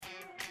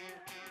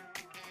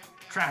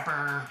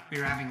Tremper, we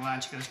were having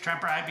lunch, he goes,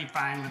 Tremper, I'd be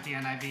fine with the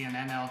NIV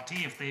and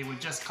NLT if they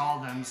would just call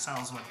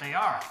themselves what they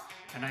are.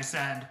 And I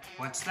said,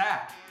 what's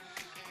that?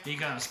 He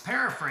goes,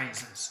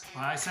 paraphrases.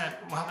 Well, I said,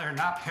 well, they're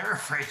not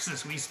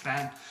paraphrases. We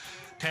spent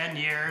 10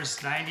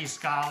 years, 90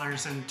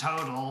 scholars in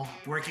total,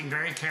 working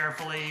very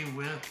carefully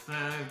with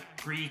the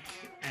Greek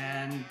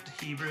and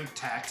Hebrew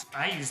text.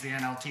 I use the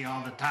NLT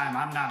all the time.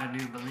 I'm not a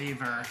new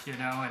believer,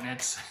 and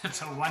it's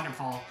a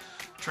wonderful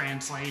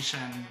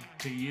translation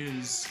to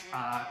use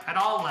at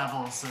all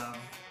levels of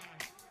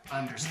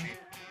understanding.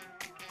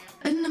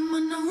 And I'm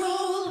on a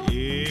roll.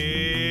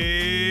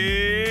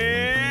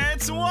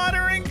 It's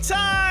watering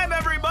time,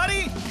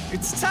 everybody!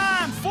 It's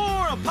time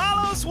for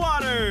Apollos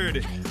Watered,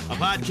 a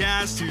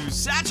podcast to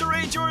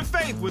saturate your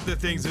faith with the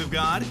things of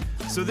God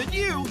so that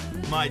you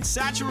might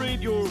saturate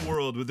your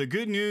world with the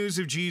good news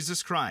of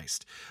Jesus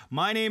Christ.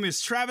 My name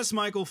is Travis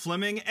Michael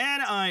Fleming,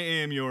 and I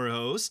am your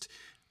host.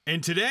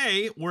 And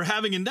today, we're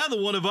having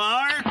another one of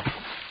our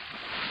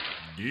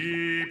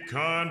Deep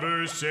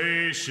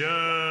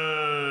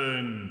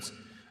Conversations.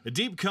 A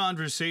deep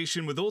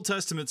conversation with Old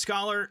Testament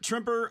scholar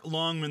Tremper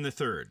Longman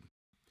III.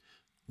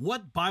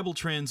 What Bible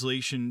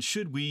translation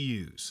should we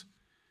use?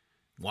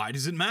 Why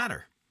does it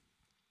matter?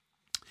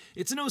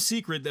 It's no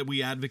secret that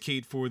we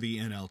advocate for the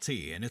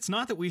NLT, and it's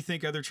not that we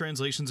think other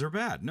translations are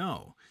bad.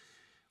 No.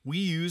 We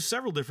use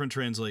several different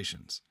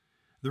translations.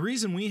 The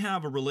reason we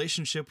have a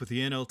relationship with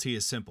the NLT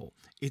is simple.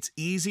 It's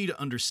easy to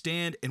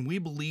understand, and we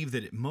believe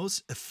that it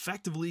most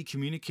effectively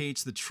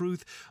communicates the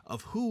truth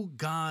of who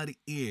God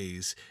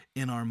is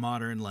in our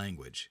modern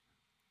language.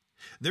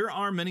 There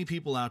are many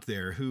people out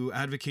there who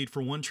advocate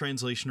for one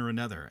translation or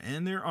another,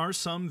 and there are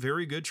some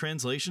very good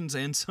translations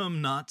and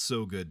some not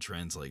so good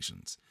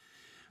translations.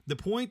 The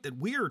point that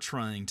we are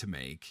trying to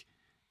make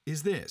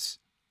is this.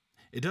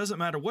 It doesn't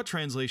matter what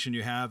translation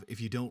you have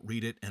if you don't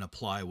read it and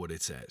apply what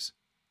it says.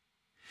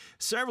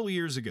 Several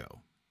years ago,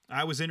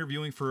 I was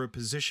interviewing for a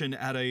position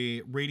at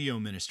a radio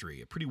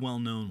ministry, a pretty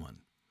well-known one.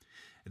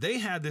 They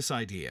had this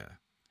idea.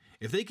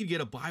 If they could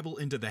get a Bible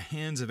into the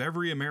hands of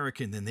every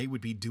American, then they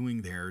would be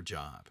doing their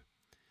job.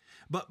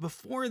 But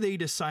before they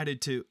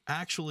decided to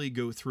actually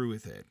go through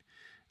with it,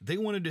 they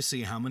wanted to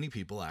see how many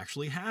people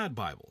actually had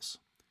Bibles.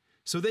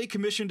 So they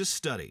commissioned a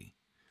study,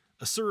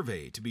 a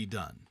survey to be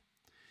done.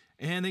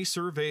 And they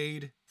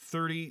surveyed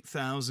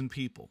 30,000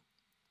 people.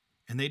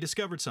 And they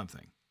discovered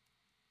something.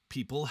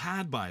 People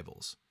had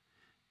Bibles.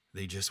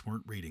 They just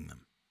weren't reading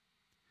them.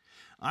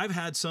 I've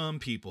had some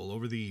people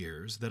over the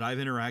years that I've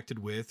interacted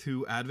with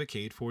who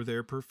advocate for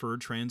their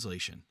preferred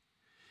translation,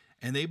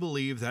 and they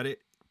believe that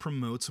it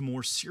promotes a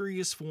more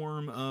serious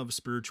form of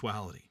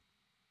spirituality.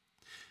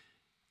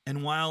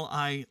 And while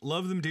I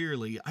love them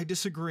dearly, I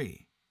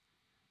disagree,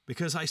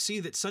 because I see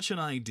that such an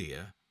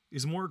idea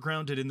is more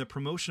grounded in the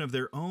promotion of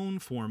their own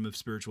form of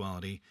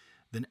spirituality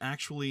than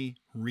actually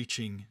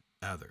reaching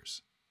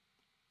others.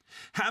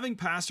 Having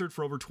pastored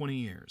for over 20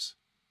 years,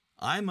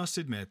 I must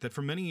admit that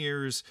for many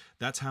years,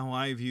 that's how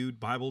I viewed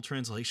Bible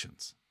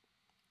translations.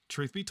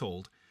 Truth be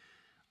told,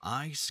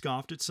 I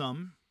scoffed at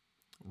some,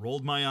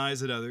 rolled my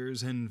eyes at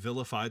others, and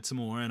vilified some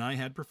more, and I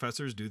had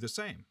professors do the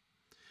same.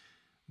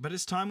 But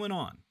as time went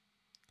on,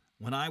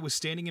 when I was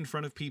standing in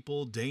front of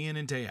people day in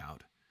and day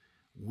out,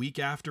 week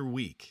after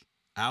week,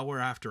 hour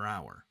after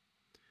hour,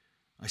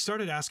 I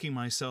started asking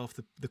myself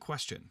the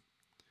question,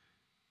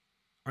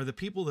 are the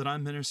people that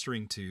I'm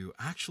ministering to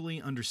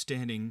actually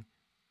understanding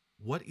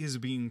what is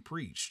being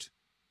preached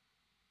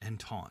and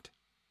taught?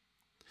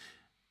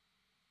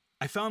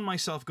 I found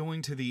myself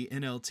going to the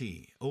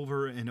NLT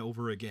over and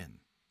over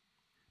again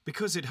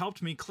because it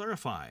helped me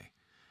clarify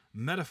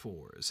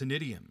metaphors and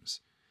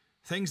idioms,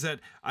 things that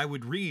I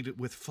would read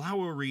with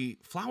flowery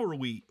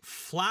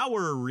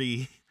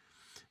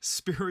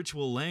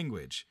spiritual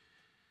language.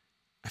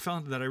 I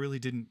found that I really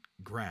didn't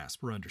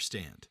grasp or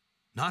understand.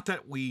 Not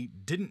that we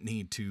didn't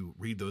need to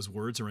read those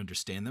words or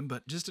understand them,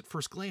 but just at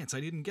first glance, I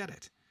didn't get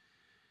it.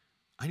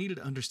 I needed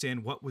to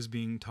understand what was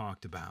being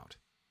talked about.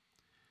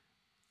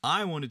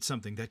 I wanted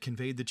something that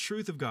conveyed the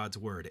truth of God's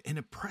word and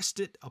impressed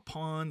it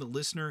upon the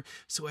listener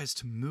so as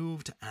to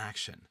move to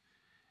action.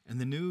 And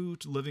the New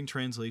Living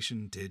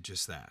Translation did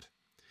just that.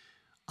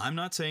 I'm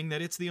not saying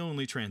that it's the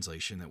only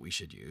translation that we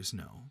should use,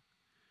 no.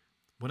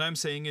 What I'm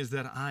saying is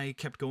that I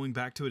kept going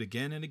back to it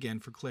again and again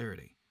for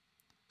clarity,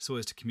 so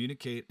as to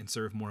communicate and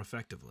serve more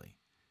effectively.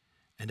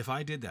 And if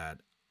I did that,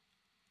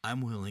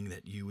 I'm willing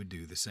that you would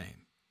do the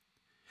same.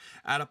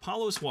 At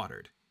Apollos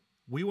Watered,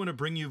 we want to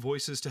bring you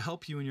voices to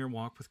help you in your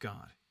walk with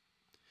God.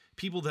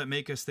 People that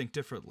make us think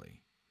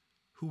differently,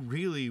 who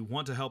really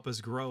want to help us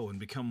grow and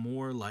become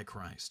more like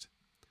Christ,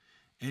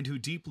 and who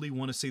deeply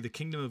want to see the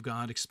kingdom of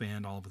God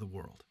expand all over the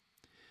world.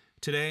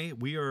 Today,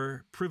 we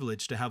are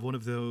privileged to have one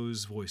of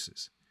those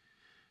voices.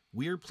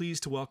 We are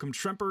pleased to welcome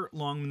Tremper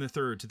Longman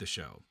III to the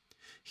show.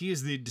 He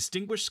is the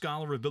Distinguished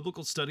Scholar of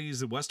Biblical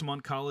Studies at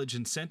Westmont College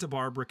in Santa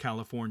Barbara,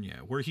 California,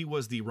 where he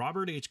was the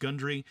Robert H.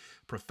 Gundry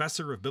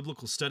Professor of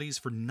Biblical Studies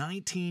for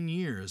 19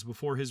 years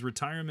before his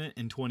retirement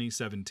in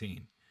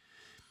 2017.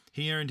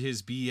 He earned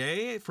his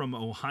BA from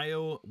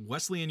Ohio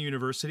Wesleyan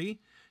University,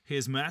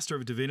 his Master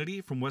of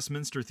Divinity from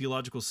Westminster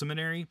Theological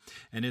Seminary,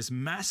 and his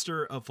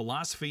Master of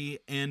Philosophy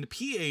and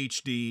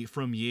PhD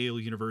from Yale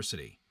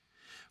University.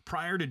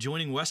 Prior to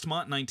joining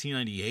Westmont in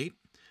 1998,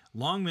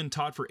 Longman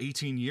taught for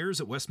 18 years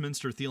at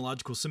Westminster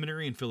Theological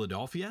Seminary in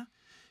Philadelphia.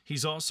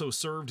 He's also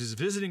served as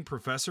visiting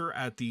professor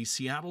at the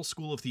Seattle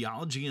School of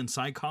Theology and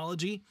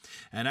Psychology,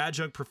 an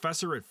adjunct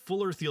professor at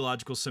Fuller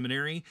Theological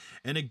Seminary,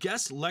 and a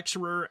guest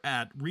lecturer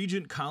at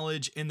Regent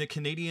College and the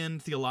Canadian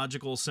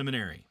Theological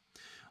Seminary.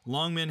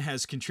 Longman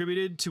has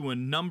contributed to a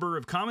number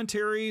of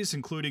commentaries,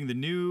 including the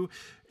New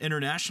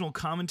International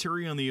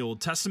Commentary on the Old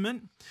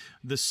Testament,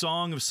 the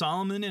Song of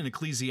Solomon and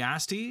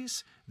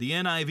Ecclesiastes, the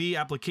NIV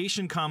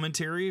Application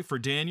Commentary for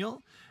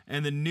Daniel,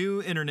 and the New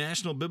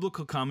International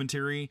Biblical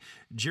Commentary,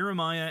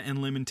 Jeremiah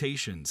and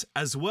Lamentations,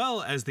 as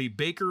well as the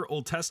Baker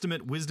Old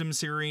Testament Wisdom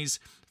Series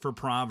for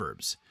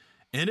Proverbs.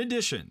 In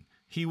addition,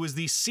 he was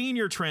the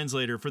senior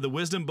translator for the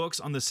wisdom books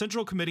on the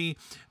central committee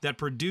that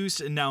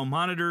produced and now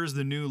monitors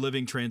the New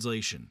Living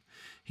Translation.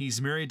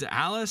 He's married to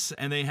Alice,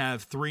 and they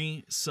have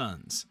 3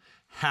 sons.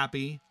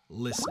 Happy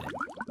listening.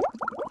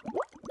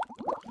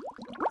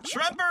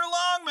 Tremper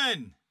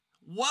Longman,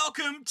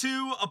 welcome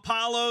to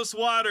Apollos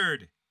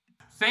Watered.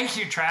 Thank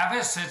you,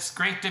 Travis. It's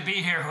great to be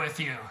here with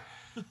you.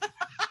 I'm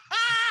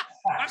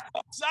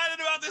so excited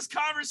about this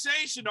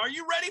conversation. Are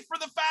you ready for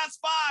the Fast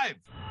Five?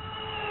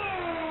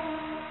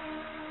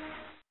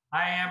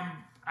 I am,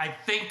 I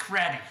think,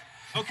 ready.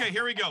 Okay,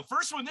 here we go.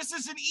 First one. This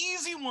is an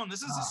easy one.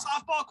 This is a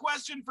softball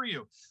question for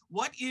you.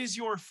 What is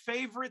your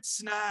favorite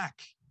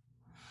snack?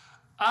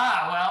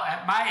 Well,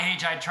 at my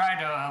age, I try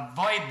to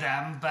avoid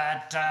them,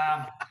 but,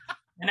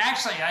 and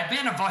actually, I've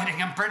been avoiding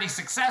them pretty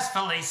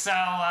successfully, so,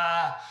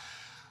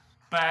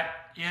 but,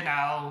 you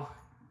know,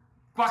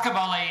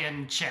 guacamole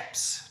and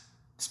chips,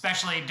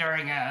 especially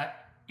during a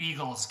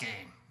Eagles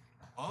game.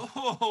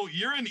 Oh,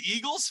 you're an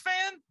Eagles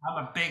fan? I'm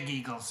a big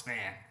Eagles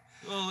fan.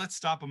 Well, let's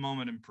stop a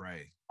moment and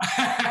pray.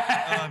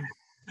 The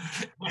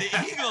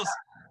Eagles,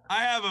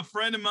 I have a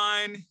friend of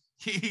mine.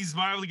 He's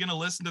probably going to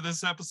listen to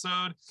this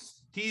episode.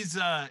 He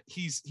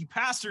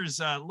pastors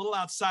a little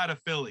outside of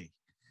Philly.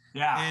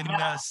 Yeah. In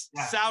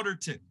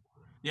Souderton.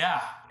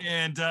 Yeah.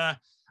 And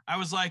I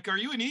was like, "Are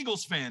you an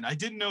Eagles fan?" I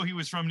didn't know he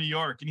was from New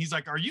York. And he's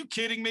like, "Are you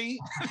kidding me?"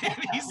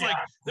 And he's like,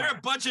 "They're a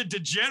bunch of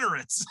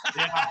degenerates."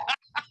 Yeah.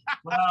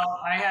 Well,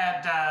 I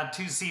had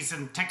 2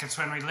 season tickets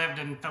when we lived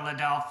in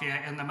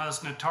Philadelphia in the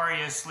most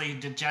notoriously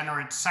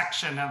degenerate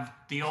section of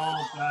the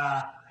old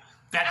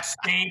Vet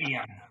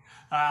Stadium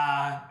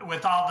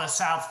with all the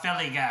South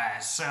Philly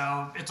guys.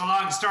 So it's a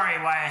long story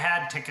why I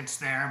had tickets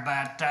there,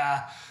 but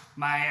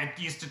I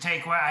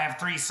have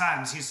 3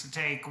 sons, used to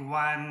take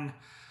one,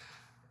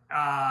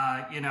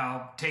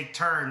 take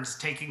turns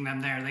taking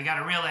them there. They got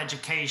a real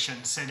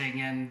education sitting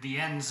in the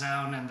end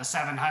zone and the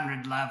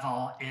 700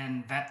 level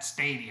in Vet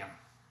Stadium.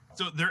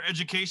 So their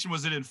education,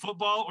 was it in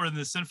football or in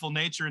the sinful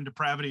nature and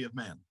depravity of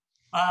man?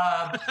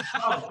 I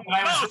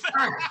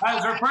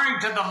was referring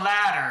to the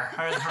latter.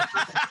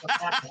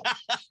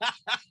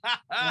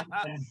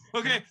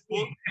 Okay.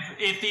 Well,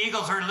 if the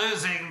Eagles were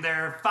losing,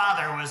 their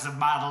father was a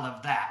model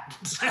of that.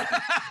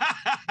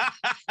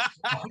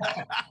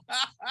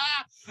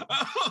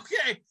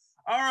 Okay.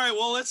 All right.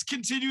 Well, let's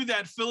continue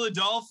that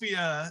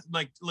Philadelphia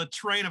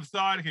train of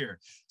thought here.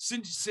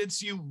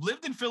 Since you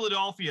lived in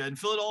Philadelphia, and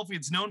Philadelphia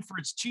it's known for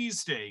its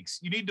cheesesteaks,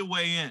 you need to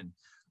weigh in.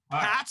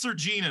 Pat's or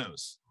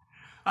Geno's?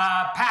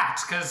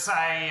 Pat's, because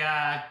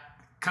I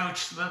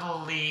coached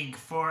Little League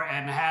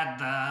and had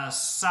the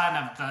son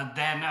of the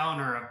then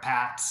owner of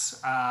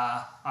Pat's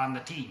on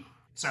the team.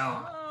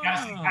 So,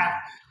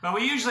 but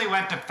we usually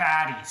went to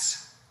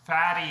Fatty's.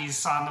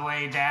 Fatty's on the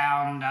way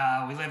down.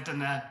 We lived in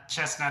the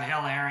Chestnut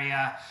Hill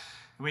area.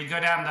 We'd go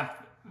down the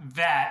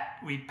Vet.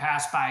 We'd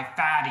pass by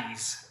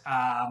Fatty's,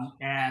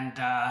 and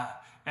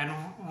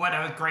what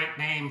a great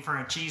name for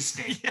a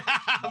cheesesteak.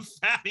 Yeah,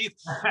 Fatty's.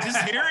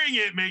 Just hearing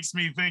it makes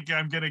me think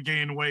I'm going to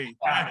gain weight.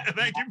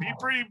 That can be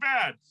pretty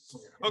bad.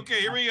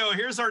 Okay, here we go.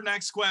 Here's our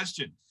next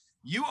question.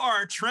 You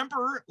are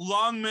Tremper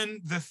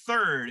Longman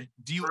III.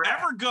 Do you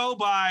ever go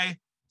by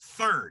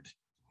Third?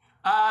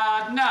 No,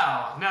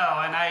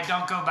 and I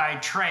don't go by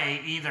Trey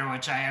either,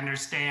 which I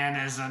understand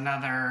is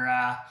another,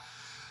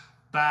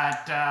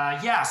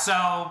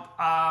 so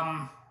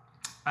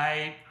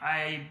I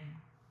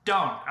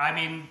don't. I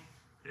mean,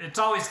 it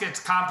always gets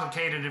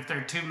complicated if there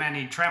are too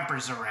many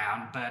Trempers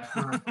around, but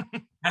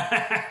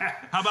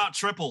how about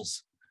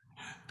triples?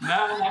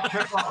 No, not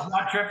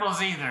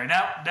triples either.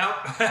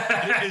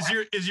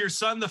 Nope. Is your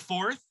son the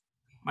 4th?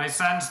 My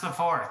son's the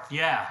 4th.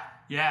 Yeah.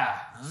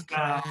 Okay.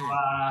 So,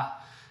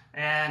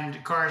 and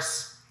of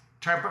course,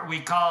 Tremper, we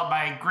call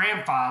my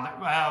grandfather.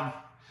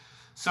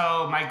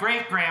 So my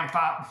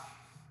great-grandfather.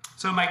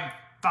 So my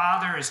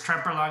father is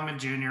Tremper Longman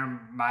Jr.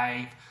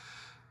 My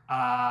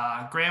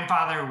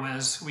grandfather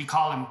we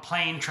call him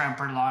plain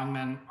Tremper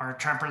Longman, or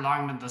Tremper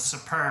Longman the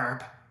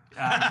Superb.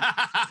 The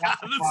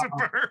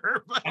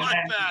Superb. I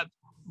like that.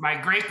 my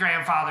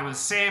great-grandfather was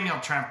Samuel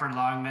Tremper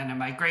Longman, and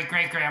my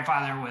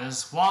great-great-grandfather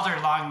was Walter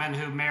Longman,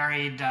 who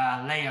married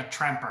Leah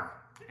Tremper.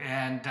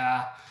 And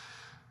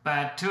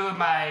but two of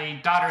my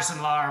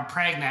daughters-in-law are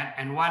pregnant,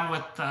 and one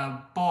with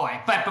the boy.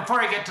 But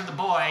before I get to the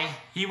boy,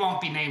 he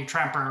won't be named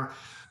Tremper.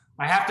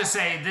 I have to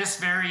say, this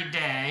very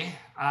day,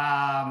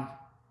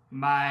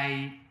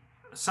 my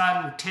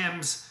son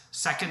Tim's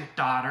second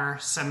daughter,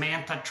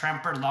 Samantha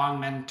Tremper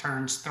Longman,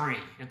 turns 3.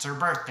 It's her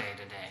birthday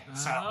today.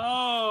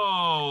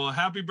 So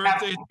happy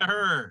birthday to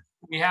her.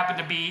 we happen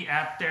to be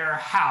at their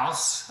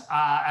house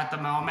at the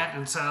moment,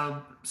 and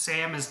so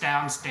Sam is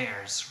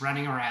downstairs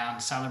running around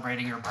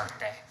celebrating her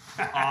birthday.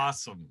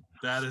 Awesome.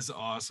 That is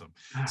awesome.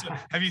 So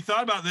have you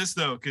thought about this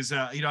though? Because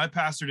I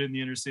pastored in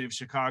the inner city of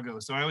Chicago,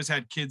 so I always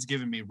had kids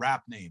giving me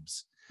rap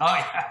names. Oh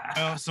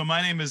yeah. So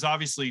my name is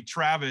obviously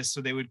Travis,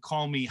 so they would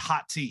call me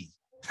Hot T.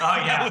 Oh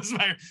yeah.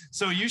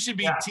 So you should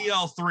be Yeah.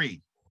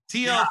 TL3.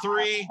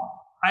 TL3.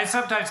 I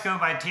sometimes go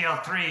by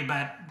TL3,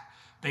 but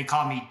they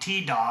call me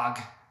T-Dog.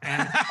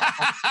 And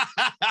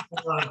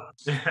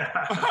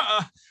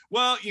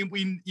Well,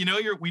 we know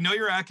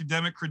your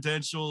academic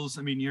credentials.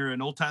 I mean, you're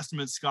an Old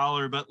Testament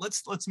scholar, but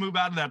let's move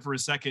out of that for a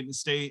second and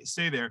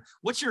stay there.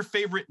 What's your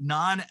favorite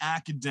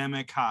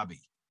non-academic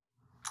hobby?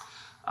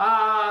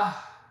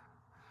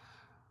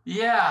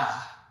 Yeah.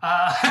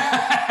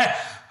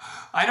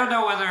 I don't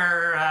know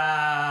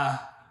whether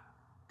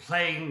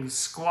playing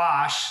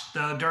squash,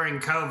 though during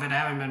COVID I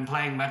haven't been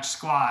playing much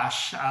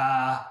squash.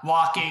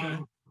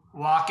 Walking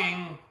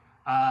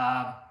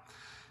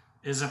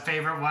is a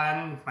favorite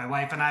one. My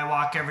wife and I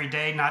walk every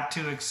day, not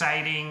too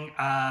exciting.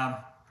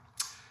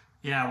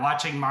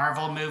 Watching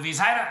Marvel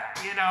movies.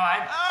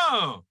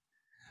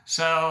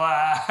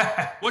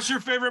 What's your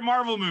favorite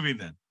Marvel movie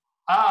then?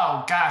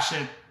 Oh gosh,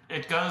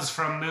 it goes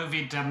from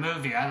movie to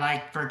movie. I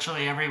like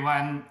virtually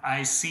everyone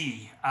I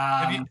see.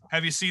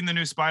 Have you seen the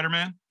new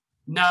Spider-Man?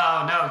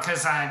 No,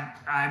 because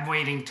I'm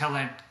waiting till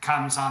it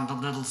comes on the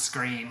little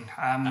screen.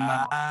 I'm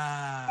not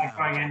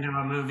going into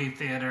a movie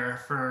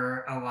theater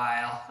for a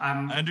while. I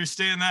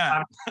understand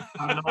that.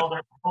 I'm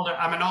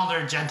an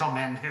older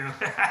gentleman who.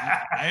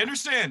 I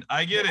understand.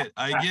 I get it.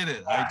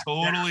 I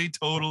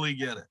totally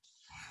get it.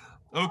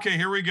 Okay,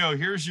 here we go.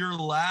 Here's your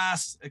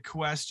last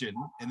question,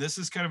 and this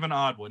is kind of an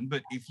odd one,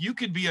 but if you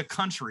could be a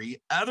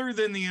country other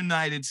than the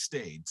United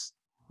States,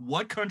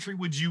 what country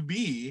would you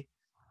be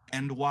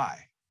and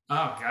why?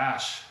 Oh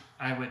gosh,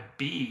 I would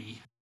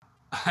be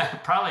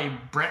probably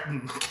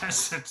Britain,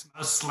 because it's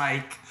most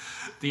like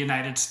the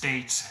United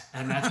States,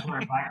 and that's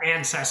where my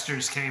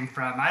ancestors came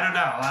from. I don't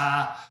know.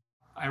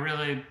 I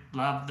really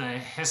love the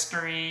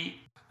history.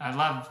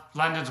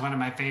 London's one of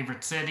my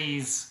favorite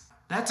cities.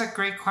 That's a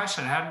great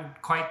question. I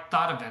hadn't quite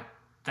thought of it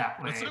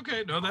that way. That's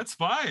okay. No, that's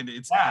fine.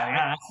 That's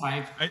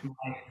my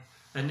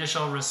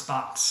initial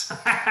response.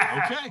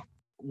 Okay.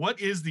 What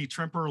is the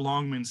Tremper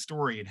Longman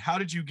story, and how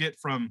did you get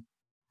from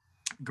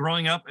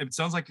growing up? It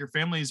sounds like your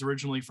family is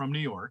originally from New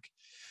York,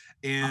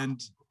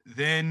 and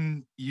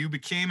then you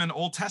became an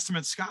Old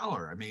Testament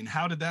scholar. I mean,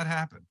 how did that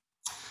happen?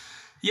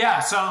 Yeah,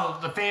 so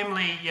the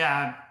family,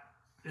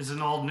 is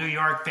an old New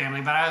York family,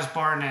 but I was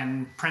born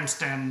in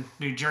Princeton,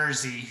 New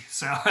Jersey.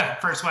 So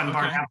first one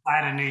born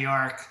outside of New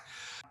York,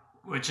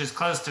 which is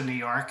close to New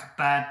York.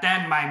 But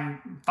then my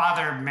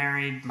father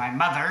married my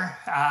mother,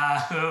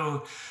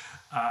 who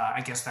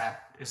I guess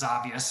that is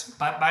obvious.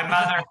 But my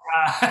mother,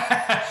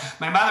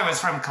 my mother was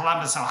from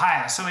Columbus,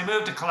 Ohio. So we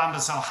moved to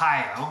Columbus,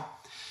 Ohio.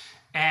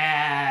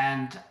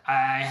 And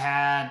I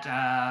had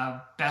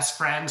a best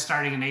friend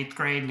starting in 8th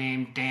grade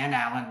named Dan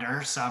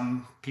Allender.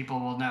 Some people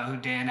will know who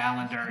Dan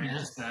Allender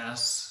is,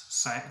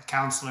 the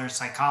counselor,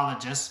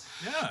 psychologist.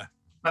 Yeah.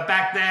 But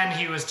back then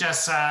he was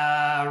just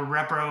a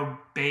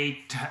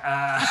reprobate. Well,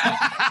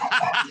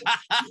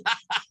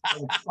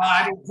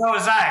 I mean, so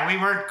was I. We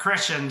weren't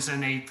Christians in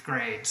 8th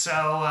grade.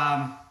 So,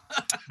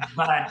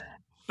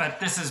 but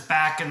this is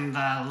back in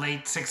the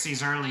late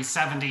 60s, early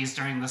 70s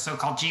during the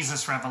so-called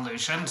Jesus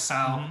Revolution.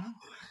 So,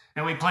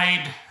 and we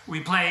played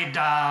for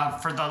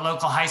the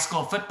local high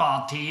school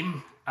football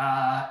team,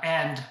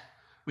 and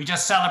we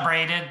just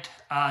celebrated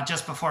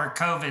just before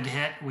COVID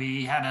hit.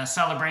 We had a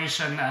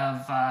celebration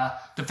of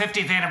the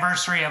 50th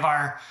anniversary of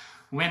our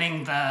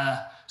winning the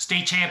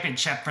state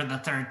championship for the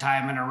 3rd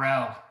time in a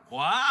row.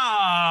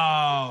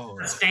 Wow.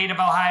 The state of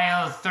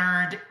Ohio,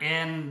 3rd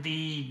in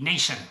the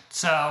nation.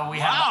 So we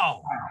had.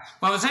 Wow.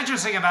 What was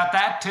interesting about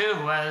that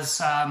too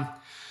was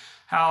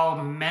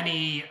how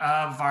many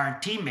of our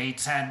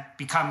teammates had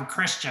become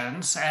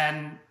Christians,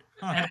 and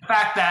the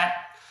fact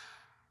that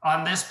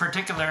on this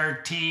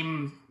particular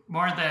team,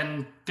 more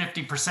than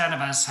 50%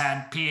 of us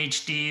had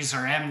PhDs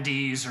or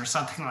MDs or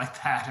something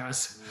like that. It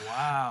was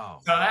wow.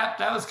 So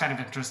that was kind of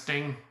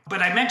interesting.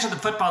 But I mentioned the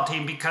football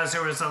team because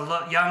there was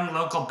a young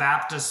local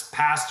Baptist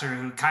pastor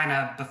who kind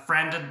of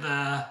befriended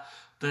the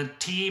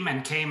team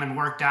and came and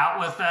worked out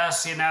with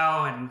us,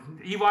 and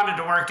he wanted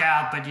to work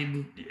out, but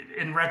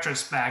in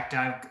retrospect,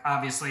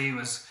 obviously he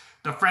was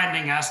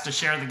befriending us to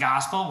share the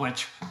gospel,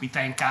 which we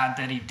thank God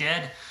that he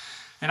did.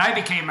 And I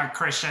became a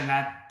Christian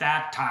at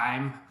that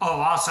time.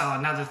 Oh, also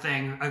another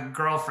thing, a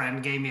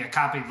girlfriend gave me a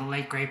copy of The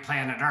Late Great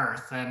Planet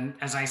Earth. And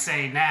as I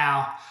say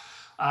now,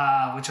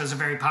 which was a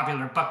very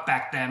popular book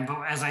back then,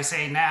 but as I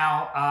say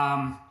now,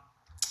 I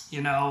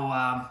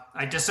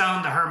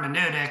disowned the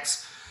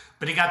hermeneutics,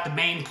 but he got the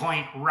main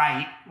point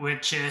right,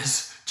 which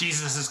is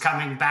Jesus is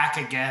coming back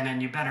again,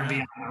 and you better be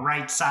on the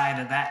right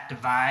side of that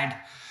divide.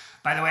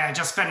 By the way, I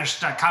just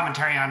finished a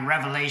commentary on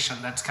Revelation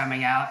that's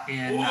coming out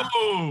in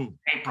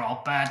April.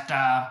 But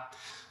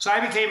so I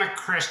became a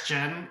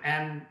Christian,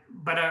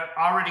 but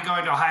already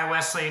going to Ohio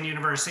Wesleyan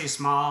University,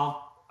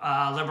 small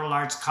liberal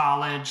arts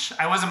college.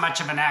 I wasn't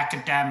much of an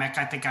academic.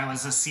 I think I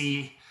was a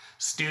C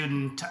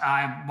student.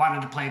 I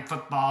wanted to play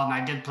football, and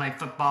I did play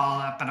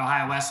football up at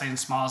Ohio Wesleyan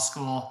small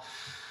school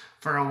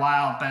for a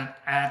while. But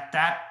at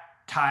that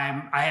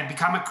time, I had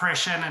become a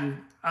Christian,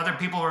 and other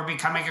people were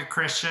becoming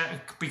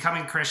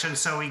Christian,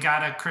 so we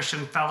got a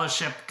Christian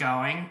fellowship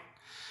going.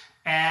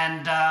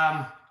 And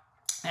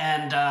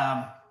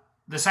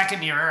the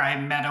second year, I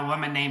met a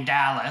woman named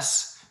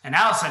Alice, and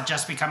Alice had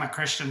just become a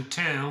Christian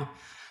too,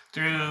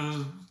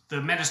 through the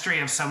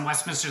ministry of some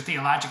Westminster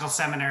Theological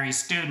Seminary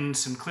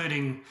students,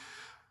 including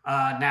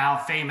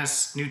now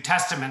famous New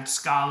Testament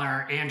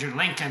scholar Andrew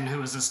Lincoln, who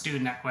was a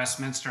student at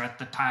Westminster at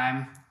the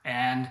time.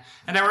 And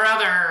there were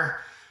other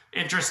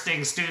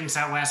interesting students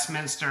at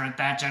Westminster at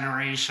that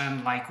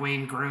generation, like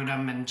Wayne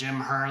Grudem and Jim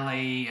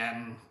Hurley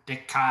and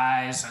Dick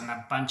Keyes and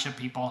a bunch of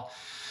people.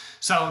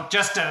 So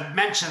just to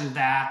mention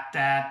that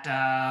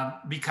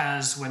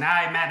because when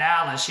I met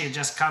Alice, she had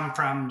just come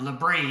from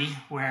L'Abri,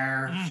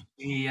 where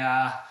they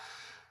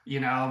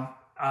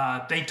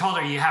told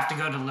her you have to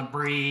go to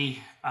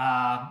L'Abri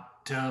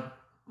to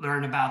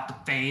learn about the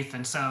faith.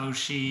 And so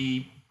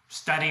she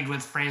studied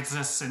with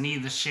Francis and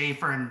Edith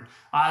Schaeffer, and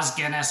Os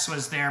Guinness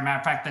was there. Matter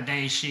of fact, the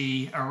day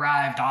she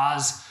arrived,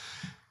 Oz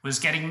was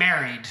getting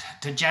married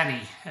to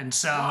Jenny. And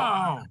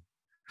so,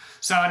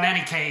 So in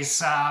any case,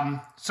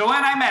 so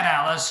when I met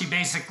Alice, she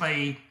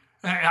basically,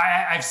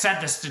 I've said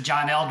this to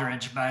John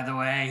Eldridge, by the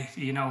way,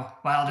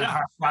 Wild at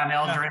Heart John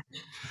Eldridge,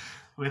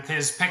 with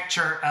his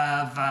picture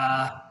of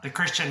the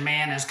Christian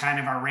man as kind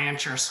of a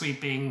rancher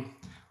sweeping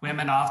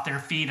women off their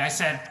feet. I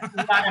said,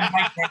 not in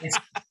my case.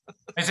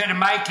 In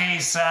my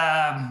case,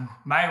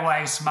 my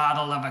wife's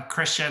model of a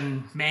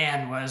Christian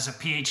man was a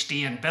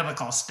PhD in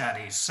biblical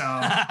studies. So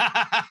my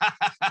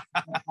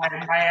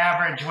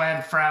average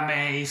went from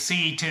a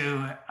C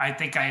to, I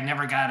think I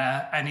never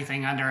got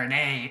anything under an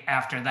A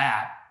after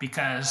that,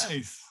 because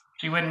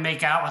she wouldn't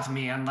make out with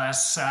me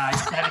unless I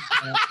studied.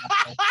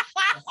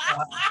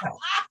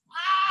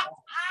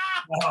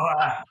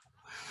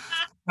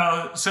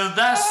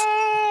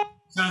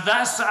 So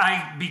thus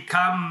I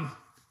become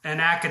an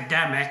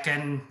academic,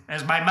 and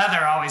as my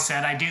mother always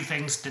said, I do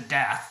things to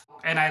death.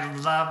 And I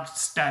loved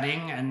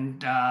studying,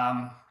 and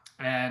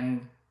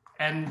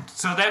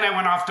so then I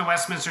went off to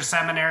Westminster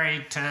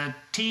Seminary to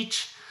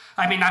teach.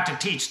 I mean, not to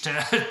teach,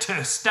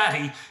 to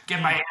study,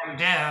 get my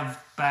MDiv,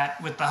 but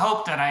with the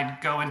hope that I'd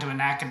go into an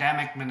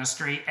academic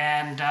ministry,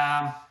 and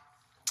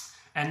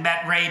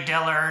met Ray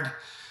Dillard,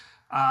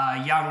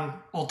 young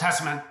Old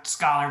Testament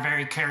scholar,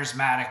 very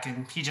charismatic,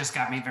 and he just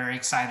got me very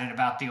excited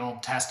about the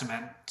Old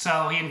Testament.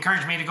 So he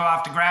encouraged me to go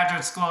off to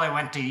graduate school. I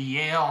went to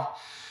Yale,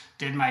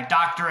 did my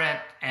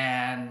doctorate,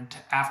 and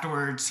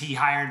afterwards he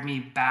hired me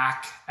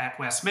back at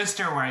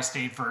Westminster, where I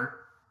stayed for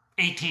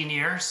 18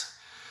 years,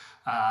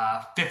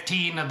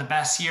 15 of the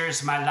best years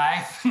of my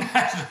life.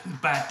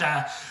 But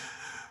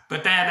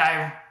then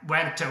I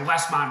went to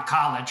Westmont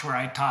College, where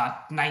I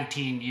taught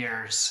 19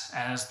 years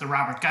as the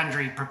Robert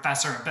Gundry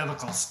Professor of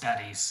Biblical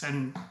Studies.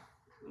 And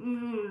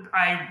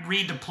I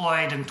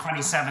redeployed in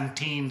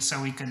 2017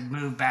 so we could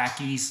move back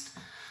east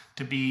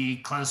to be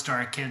close to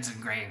our kids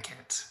and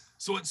grandkids.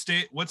 So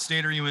what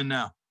state are you in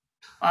now?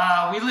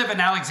 We live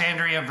in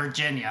Alexandria,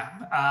 Virginia,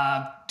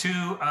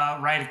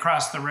 right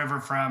across the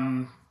river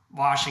from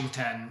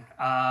Washington.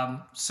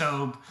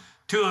 So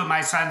 2 of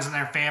my sons and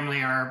their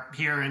family are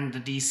here in the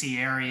DC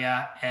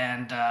area,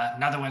 and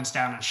another one's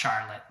down in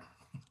Charlotte.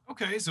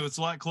 Okay, so it's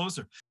a lot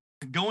closer.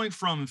 Going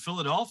from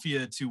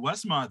Philadelphia to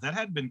Westmont, that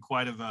had been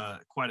quite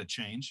a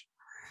change.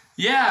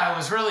 Yeah, it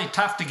was really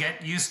tough to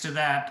get used to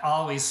that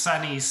always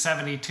sunny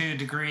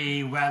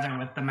 72-degree weather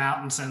with the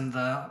mountains and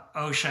the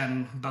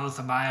ocean both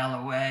a mile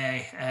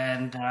away,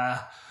 and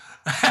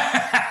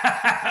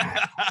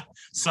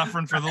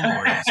suffering for the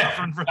Lord.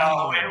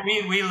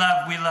 We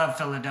love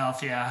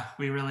Philadelphia.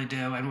 We really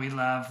do. And we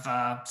love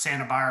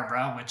Santa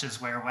Barbara, which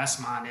is where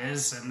Westmont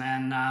is. And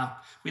then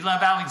we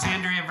love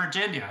Alexandria,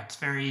 Virginia. It's a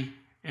very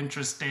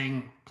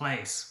interesting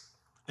place.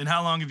 And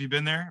how long have you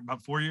been there?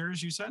 About 4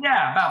 years, you said?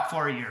 Yeah, about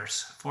 4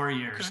 years. 4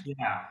 years, okay.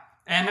 Yeah.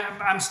 And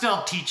I'm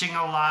still teaching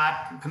a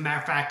lot. As a matter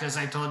of fact, as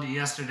I told you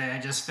yesterday, I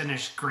just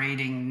finished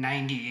grading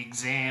 90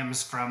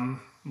 exams from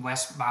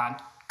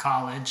Westmont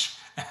College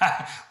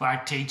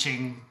while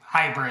teaching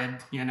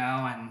hybrid,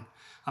 and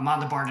I'm on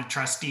the board of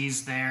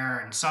trustees there.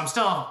 And so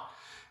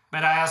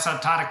but I also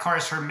taught a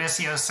course for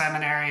Missio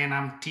Seminary, and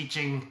I'm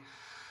teaching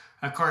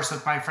of course,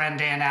 with my friend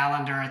Dan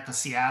Allender at the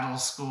Seattle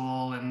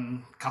School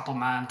in a couple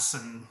months,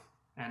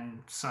 and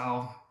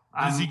so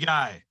Busy I'm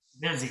guy.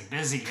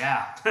 busy,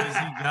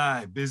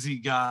 yeah. Busy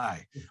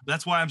guy.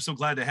 That's why I'm so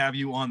glad to have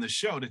you on the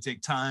show to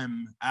take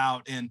time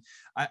out. And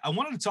I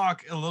wanted to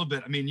talk a little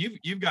bit. I mean,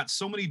 you've got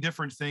so many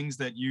different things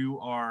that you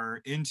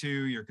are into.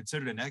 You're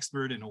considered an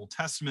expert in Old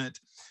Testament,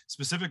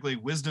 specifically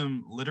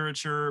wisdom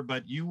literature,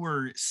 but you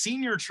were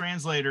senior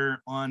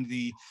translator on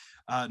the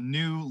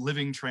New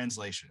Living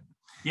Translation.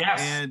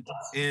 Yes.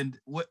 And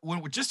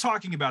when we're just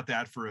talking about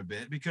that for a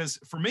bit, because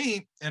for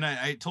me, and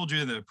I told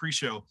you in the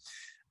pre-show,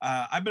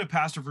 I've been a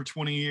pastor for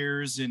 20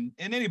 years, and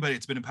anybody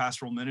that's been in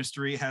pastoral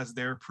ministry has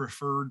their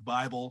preferred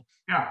Bible.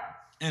 Yeah.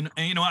 And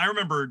you know, I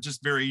remember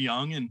just very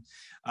young, and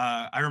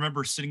I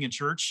remember sitting in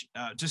church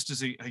just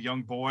as a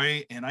young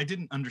boy, and I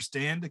didn't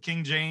understand the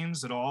King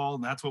James at all,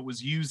 and that's what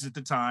was used at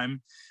the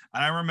time.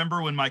 And I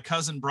remember when my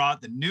cousin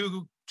brought the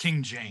new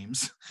King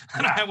James,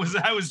 and I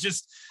was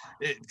just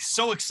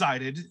so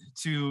excited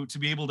to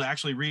be able to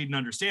actually read and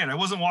understand. I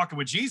wasn't walking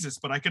with Jesus,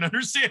 but I could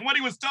understand what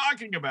he was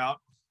talking about.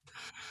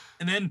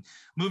 And then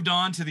moved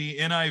on to the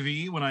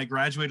NIV. When I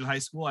graduated high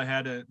school, I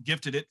had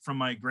gifted it from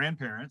my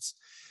grandparents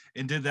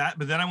and did that.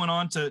 But then I went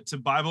on to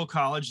Bible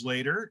college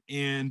later,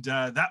 and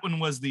that one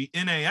was the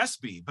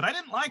NASB. But I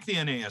didn't like the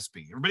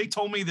NASB. Everybody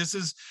told me this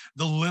is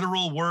the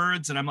literal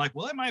words, and I'm like,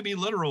 well, it might be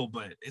literal,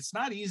 but it's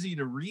not easy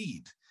to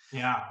read.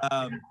 Yeah.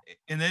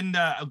 And then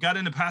I got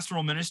into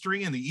pastoral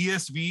ministry, and the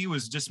ESV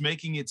was just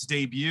making its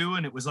debut.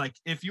 And it was like,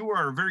 if you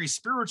are a very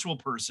spiritual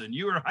person,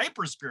 you are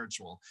hyper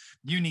spiritual,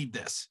 you need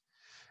this.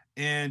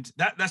 And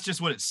that's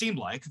just what it seemed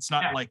like. It's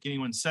not like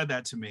anyone said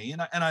that to me.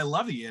 And I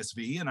love the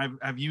ESV, and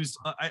I've used,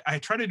 I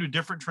try to do a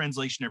different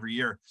translation every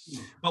year.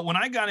 But when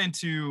I got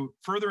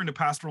further into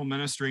pastoral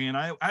ministry, and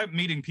I'm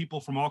meeting people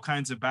from all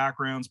kinds of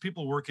backgrounds,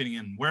 people working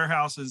in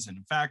warehouses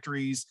and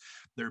factories,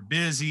 they're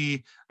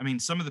busy. I mean,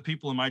 some of the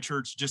people in my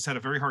church just had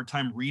a very hard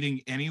time reading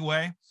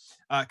anyway,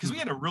 because we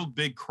had a real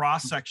big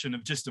cross section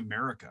of just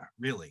America,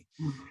 really,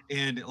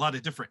 and a lot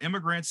of different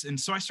immigrants. And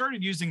so I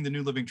started using the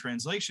New Living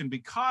Translation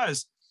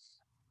because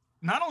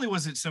not only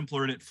was it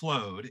simpler and it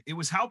flowed, it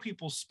was how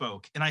people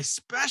spoke. And I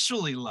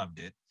especially loved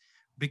it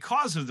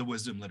because of the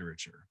wisdom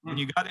literature. And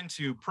you got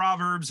into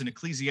Proverbs and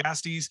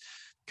Ecclesiastes,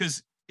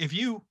 because if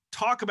you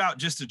talk about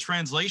just a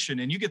translation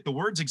and you get the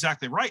words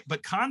exactly right,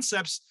 but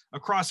concepts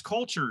across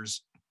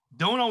cultures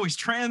don't always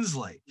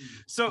translate.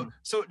 So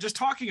just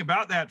talking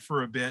about that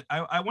for a bit,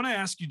 I want to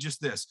ask you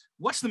just this.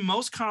 What's the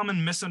most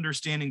common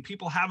misunderstanding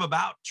people have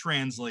about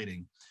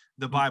translating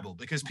the Bible?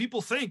 Because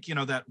people think,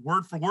 that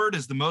word for word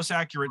is the most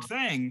accurate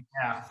thing.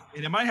 Yeah.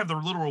 And it might have the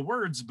literal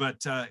words,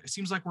 but it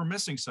seems like we're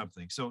missing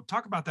something. So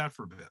talk about that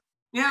for a bit.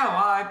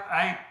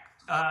 Yeah,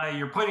 well,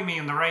 you're pointing me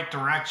in the right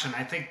direction.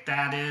 I think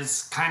that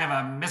is kind of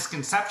a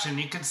misconception.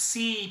 You can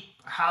see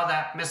how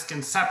that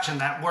misconception,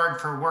 that word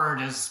for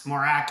word, is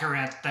more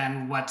accurate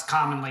than what's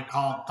commonly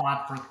called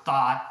thought for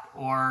thought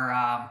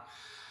or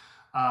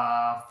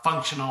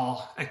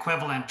functional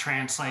equivalent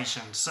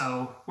translation.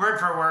 So word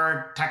for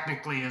word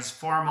technically is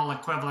formal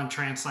equivalent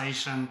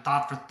translation.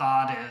 Thought for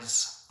thought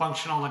is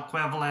functional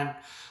equivalent.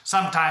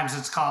 Sometimes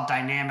it's called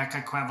dynamic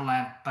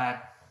equivalent,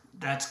 but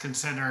that's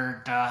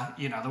considered,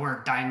 the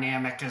word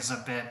dynamic is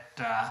a bit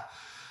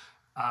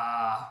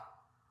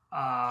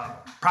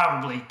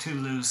probably too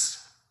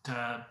loose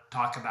to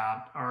talk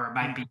about, or it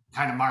might be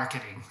kind of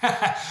marketing.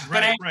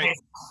 But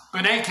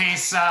in any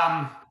case,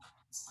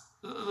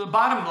 the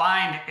bottom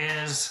line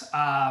is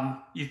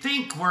you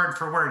think word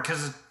for word,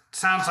 because it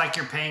sounds like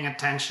you're paying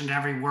attention to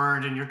every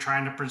word and you're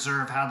trying to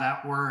preserve how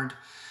that word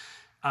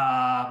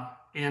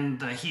in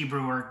the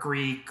Hebrew or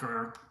Greek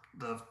or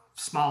the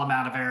small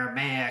amount of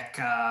Aramaic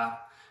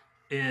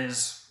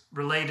is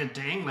related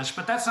to English,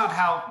 but that's not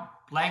how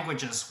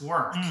languages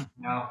work.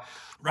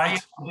 Right.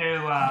 What you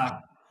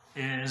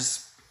do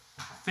is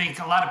think,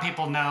 a lot of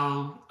people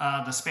know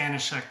the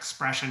Spanish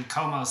expression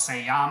como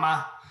se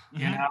llama,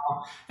 and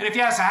if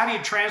you ask how do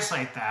you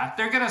translate that,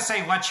 they're going to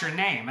say what's your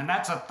name, and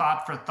that's a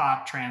thought for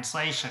thought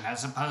translation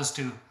as opposed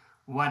to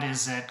what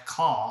is it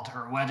called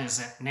or what is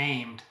it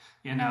named,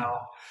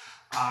 or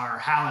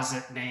how is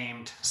it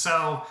named.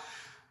 So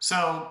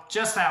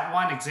just that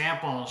one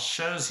example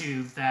shows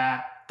you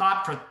that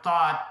thought for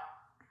thought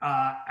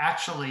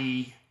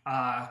actually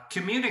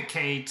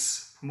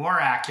communicates more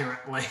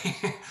accurately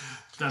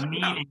the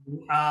meaning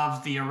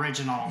of the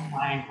original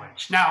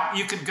language. Now,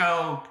 you could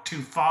go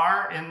too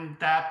far in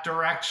that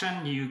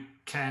direction. You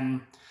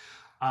can,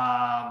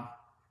 and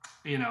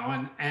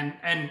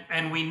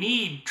we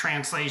need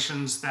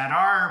translations that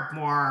are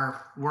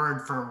more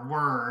word for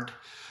word.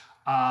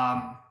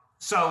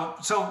 So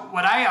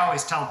what I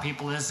always tell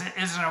people is,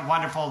 isn't it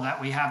wonderful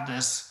that we have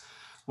this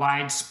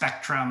wide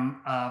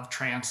spectrum of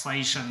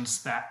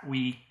translations that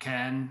we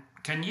can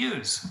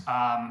use,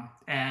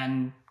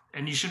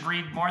 and you should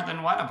read more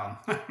than one of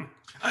them.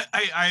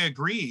 I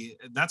agree.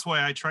 That's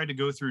why I try to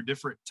go through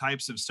different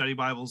types of study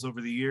Bibles over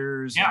the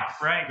years. Yeah,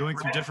 right. Going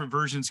through different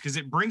versions, because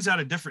it brings out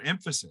a different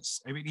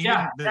emphasis. I mean,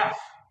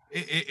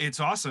 It's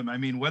awesome. I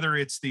mean, whether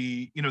it's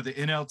the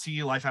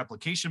NLT Life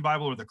Application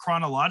Bible or the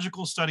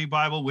Chronological Study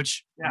Bible,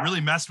 which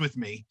really messed with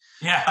me.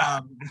 Yeah.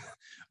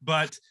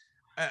 But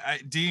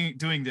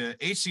doing the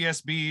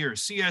HCSB or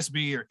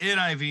CSB or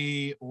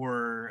NIV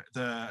or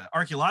the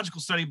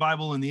Archaeological Study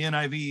Bible and the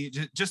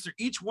NIV, just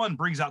each one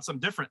brings out something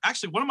different.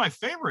 Actually, one of my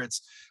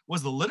favorites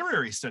was the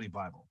Literary Study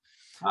Bible,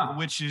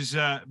 which is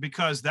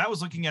because that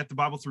was looking at the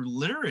Bible through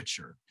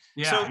literature.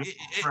 Yeah,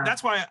 so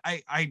that's why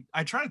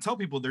I try to tell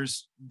people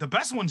there's the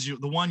best one's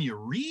the one you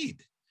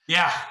read.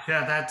 Yeah,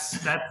 that's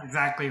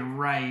exactly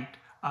right.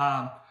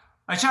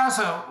 I should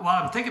also,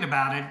 while I'm thinking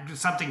about it,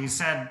 something you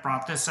said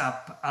brought this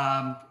up.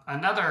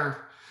 Another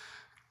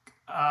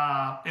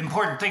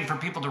important thing for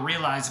people to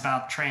realize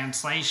about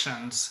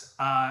translations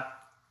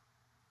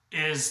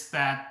is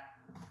that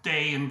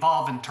they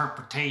involve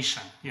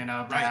interpretation.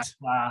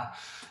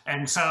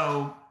 And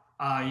so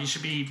you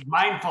should be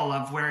mindful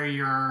of where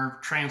your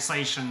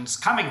translation's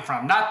coming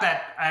from. Not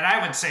that, and I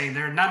would say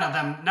none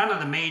of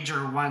the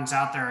major ones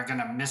out there are going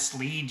to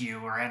mislead you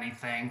or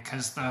anything,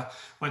 because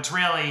what's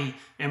really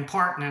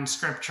important in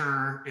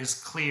Scripture is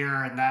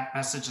clear, and that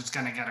message is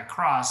going to get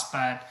across.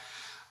 But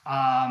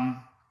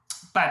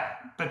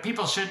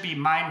people should be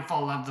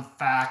mindful of the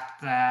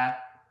fact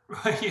that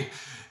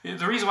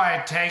the reason why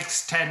it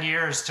takes 10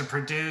 years to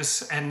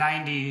produce and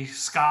 90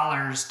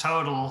 scholars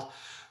total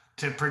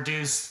to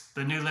produce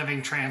the New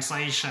Living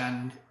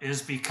Translation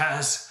is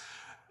because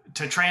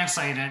to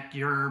translate it,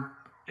 you're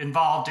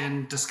involved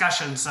in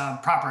discussions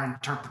of proper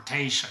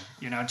interpretation.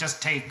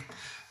 Just take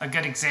a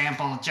good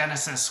example,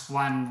 Genesis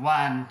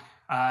 1:1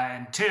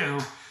 and 2.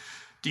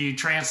 Do you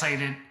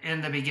translate it,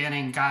 in the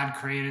beginning, God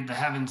created the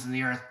heavens and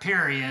the earth,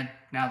 period.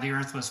 Now the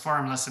earth was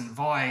formless and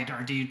void.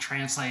 Or do you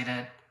translate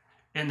it,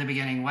 in the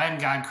beginning, when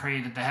God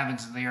created the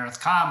heavens and the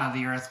earth, comma,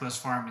 the earth was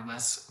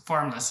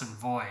formless and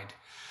void.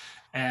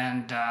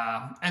 And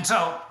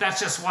so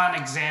that's just one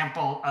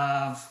example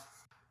of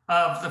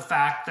the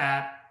fact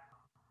that,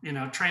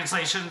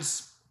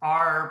 translations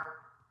are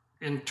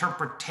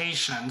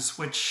interpretations,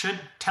 which should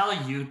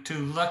tell you to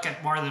look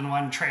at more than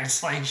one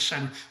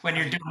translation when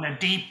you're doing a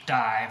deep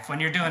dive,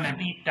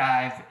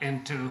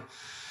 into,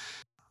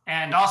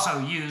 and also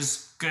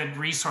use good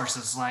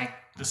resources like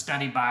the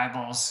study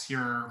Bibles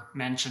you're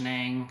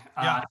mentioning.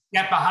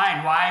 Get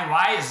behind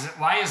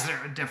why is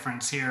there a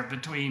difference here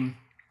between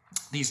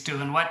these two,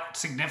 and what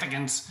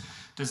significance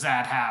does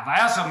that have?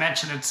 I also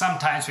mention it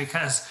sometimes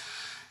because,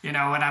 when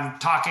I'm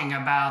talking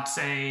about,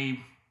 say,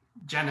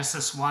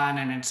 Genesis 1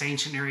 and its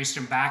ancient Near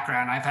Eastern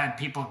background, I've had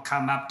people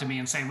come up to me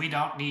and say, we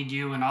don't need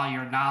you and all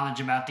your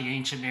knowledge about the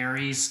ancient Near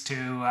East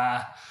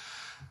to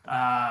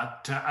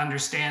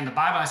understand the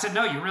Bible. I said,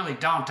 no, you really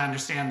don't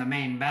understand the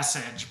main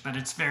message, but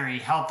it's very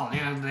helpful.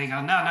 They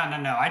go, no.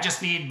 I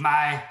just need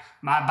my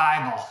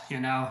Bible,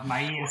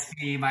 my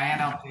ESV, my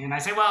NLT. And I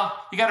say,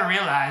 well, you got to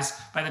realize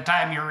by the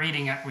time you're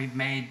reading it, we've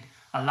made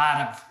a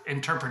lot of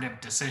interpretive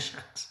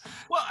decisions.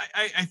 Well,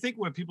 I think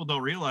what people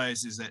don't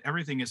realize is that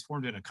everything is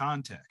formed in a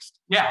context.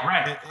 Yeah,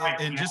 right.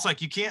 And just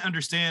like you can't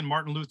understand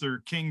Martin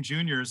Luther King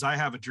Jr.'s I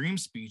Have a Dream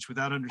speech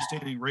without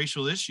understanding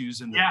racial issues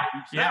in the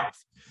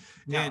South.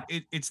 And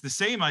it's the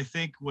same. I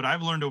think what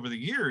I've learned over the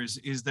years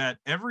is that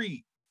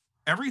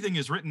everything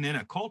is written in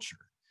a culture.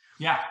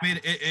 Yeah. I mean,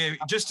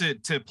 just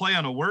to play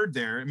on a word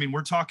there. I mean,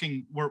 we're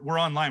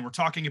online.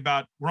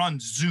 We're on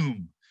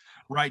Zoom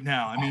right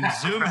now. I mean,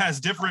 Zoom has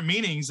different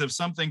meanings of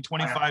something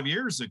 25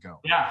 years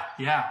ago.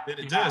 Yeah.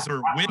 It does,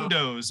 or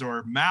Windows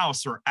or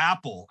mouse or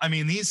Apple. I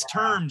mean, these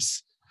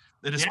terms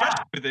that,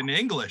 especially within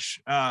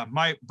English,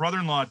 my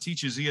brother-in-law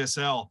teaches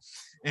ESL,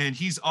 and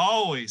he's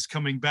always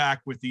coming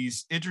back with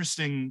these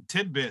interesting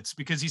tidbits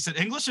because he said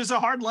English is a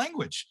hard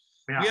language.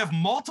 Yeah. We have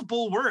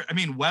multiple words. I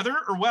mean, weather.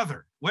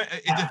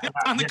 It depends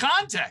on the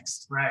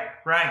context. Right.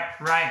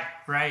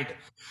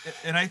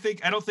 And I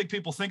don't think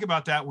people think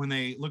about that when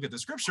they look at the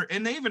Scripture,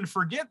 and they even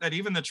forget that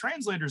even the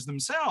translators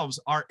themselves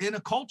are in a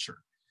culture.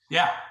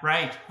 Yeah,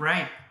 right.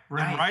 And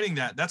writing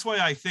that. That's why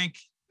I think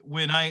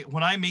when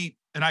I meet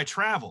and I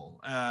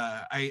travel,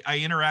 I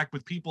interact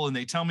with people and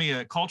they tell me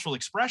a cultural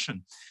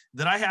expression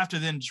that I have to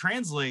then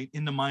translate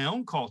into my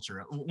own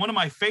culture. One of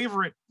my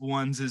favorite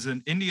ones is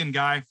an Indian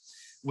guy.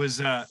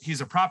 He's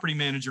a property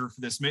manager for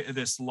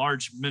this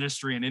large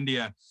ministry in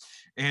India,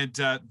 and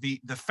the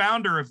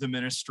founder of the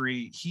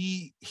ministry,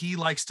 he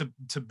likes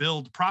to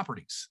build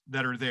properties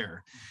that are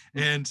there,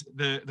 and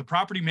the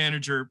property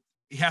manager,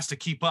 he has to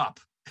keep up,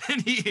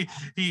 and he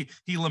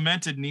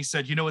lamented and he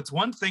said, it's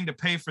one thing to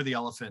pay for the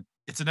elephant,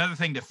 it's another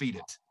thing to feed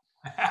it.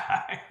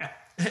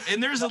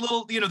 And there's a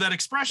little, that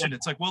expression.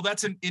 It's like, well,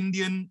 that's an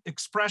Indian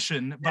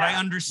expression, but I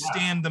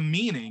understand the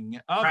meaning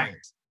of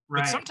it.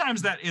 But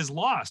sometimes that is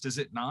lost, is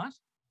it not?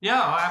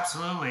 Yeah,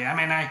 absolutely. I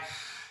mean,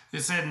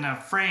 it's in a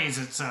phrase,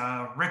 it's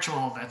a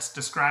ritual that's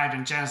described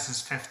in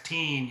Genesis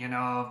 15,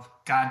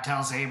 God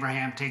tells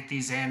Abraham, take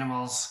these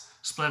animals,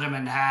 split them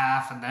in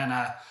half, and then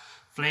a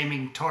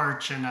flaming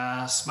torch and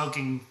a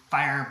smoking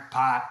fire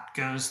pot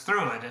goes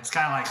through it. It's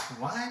kind of like,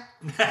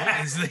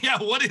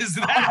 what? What is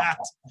that?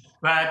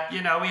 But,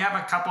 you know, we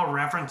have a couple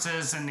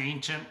references in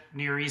ancient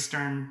Near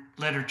Eastern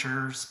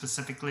literature,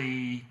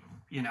 specifically,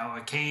 you know,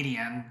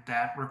 Akkadian,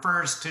 that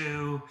refers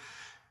to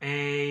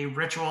a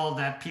ritual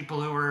that people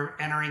who are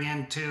entering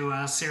into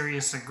a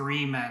serious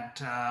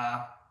agreement,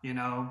 you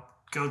know,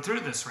 go through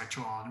this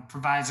ritual, and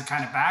provides a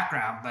kind of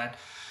background. But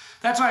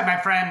that's why my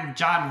friend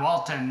John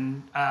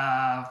Walton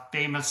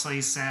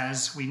famously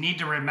says we need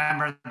to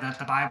remember that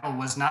the Bible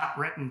was not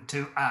written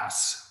to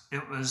us.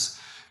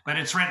 But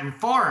it's written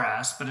for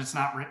us, but it's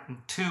not written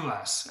to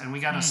us. And we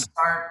got to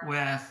start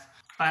with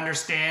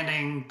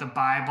understanding the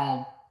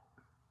Bible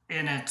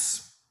in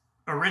its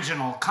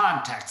original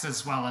context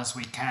as well as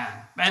we can.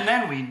 And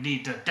then we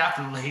need to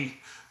definitely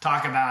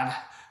talk about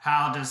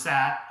how does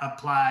that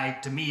apply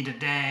to me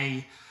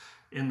today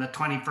in the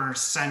 21st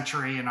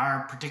century in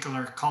our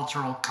particular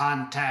cultural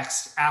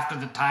context after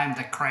the time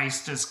that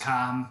Christ has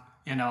come,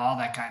 you know, all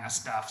that kind of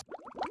stuff.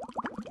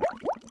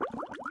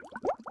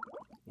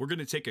 We're going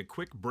to take a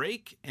quick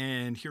break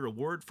and hear a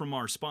word from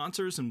our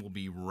sponsors, and we'll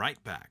be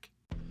right back.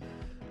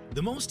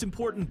 The most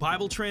important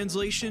Bible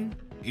translation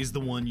is the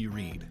one you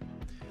read.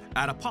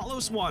 At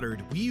Apollos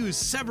Watered, we use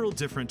several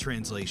different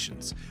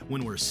translations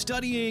when we're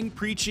studying,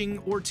 preaching,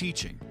 or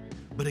teaching.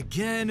 But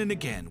again and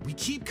again, we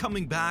keep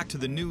coming back to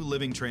the New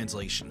Living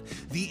Translation,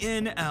 the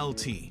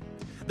NLT.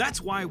 That's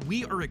why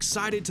we are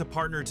excited to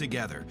partner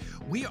together.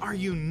 We are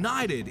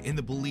united in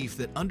the belief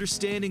that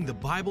understanding the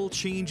Bible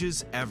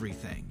changes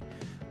everything.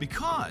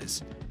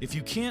 Because if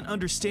you can't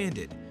understand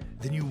it,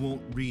 then you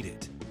won't read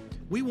it.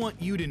 We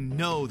want you to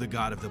know the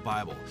God of the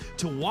Bible,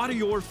 to water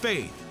your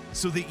faith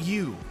so that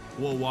you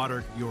will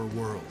water your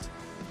world.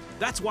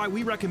 That's why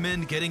we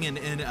recommend getting an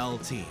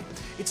NLT.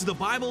 It's the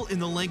Bible in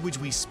the language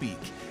we speak.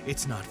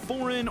 It's not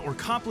foreign or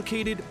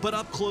complicated, but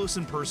up close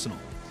and personal.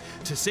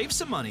 To save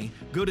some money,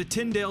 go to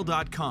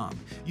Tyndale.com.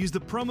 Use the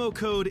promo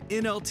code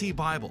NLT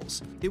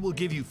Bibles. It will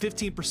give you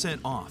 15%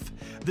 off.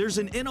 There's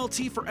an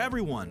NLT for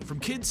everyone, from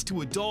kids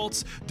to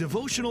adults,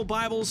 devotional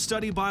Bibles,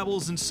 study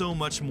Bibles, and so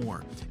much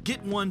more.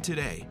 Get one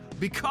today,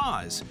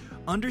 because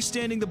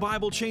understanding the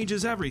Bible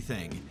changes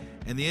everything,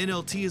 and the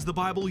NLT is the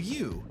Bible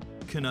you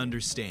can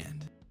understand.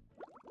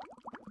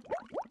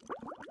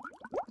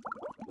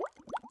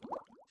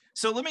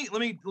 So let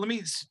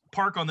me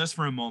park on this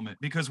for a moment,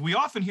 because we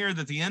often hear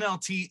that the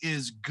NLT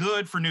is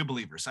good for new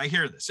believers. I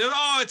hear this.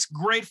 Oh, it's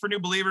great for new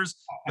believers,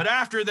 but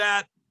after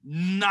that,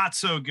 not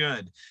so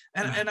good.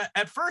 And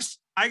at first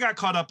I got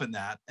caught up in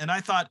that, and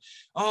I thought,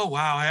 oh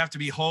wow, I have to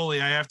be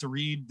holy. I have to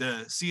read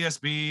the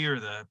CSB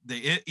or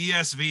the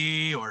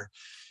ESV, or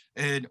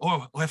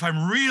if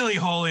I'm really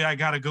holy, I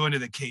got to go into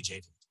the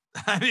KJV.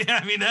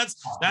 I mean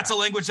that's a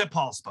language that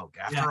Paul spoke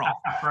after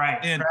all.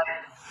 Right.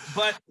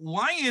 But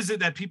why is it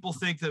that people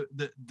think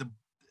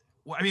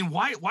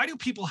why do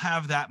people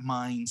have that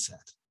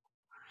mindset?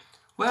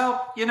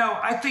 Well, you know,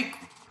 I think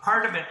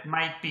part of it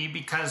might be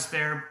because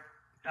they're,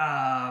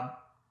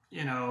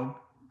 you know,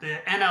 the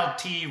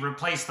NLT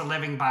replaced the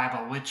Living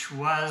Bible, which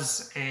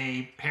was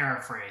a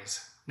paraphrase.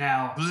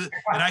 Now,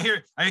 and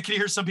I can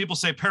hear some people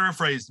say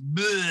paraphrase.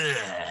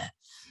 Bleh.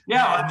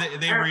 Yeah,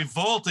 and they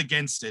revolt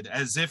against it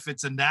as if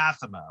it's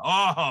anathema.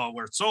 Oh,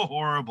 we're so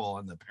horrible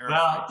in the paraphrase.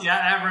 Well,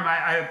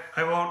 yeah,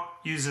 I won't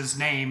use his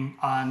name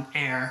on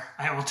air.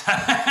 I will tell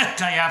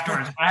you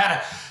afterwards. I had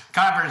a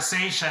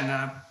conversation,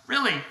 a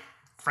really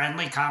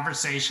friendly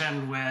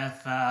conversation with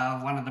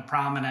one of the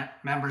prominent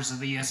members of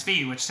the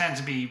ESV, which tends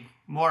to be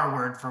more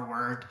word for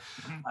word.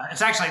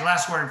 It's actually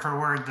less word for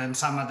word than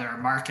some of their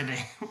marketing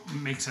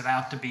makes it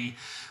out to be.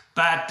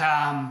 But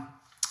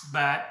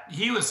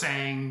he was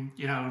saying,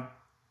 you know,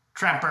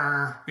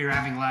 Tremper, we were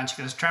having lunch.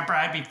 He goes, Tremper,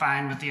 I'd be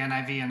fine with the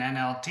NIV and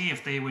NLT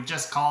if they would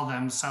just call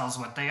themselves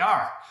what they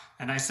are.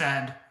 And I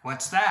said,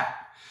 what's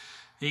that?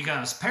 He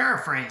goes,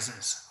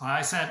 paraphrases. Well,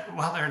 I said,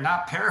 well, they're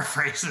not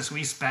paraphrases.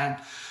 We spent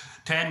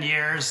 10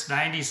 years,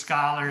 90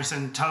 scholars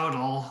in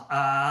total,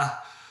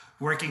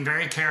 working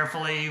very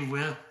carefully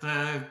with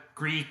the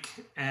Greek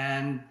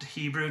and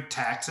Hebrew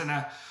text. And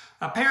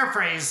a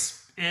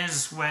paraphrase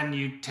is when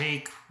you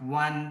take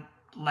one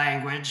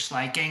language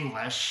like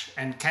English,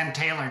 and Ken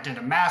Taylor did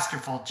a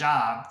masterful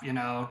job, you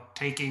know,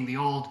 taking the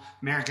old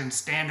American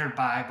Standard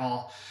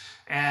Bible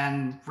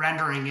and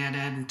rendering it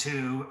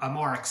into a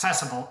more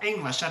accessible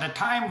English at a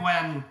time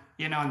when,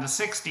 you know, in the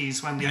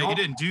 60s when you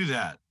didn't do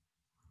that.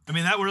 I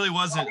mean, that really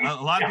wasn't, a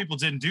lot of people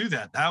didn't do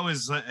that. That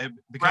was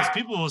because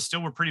people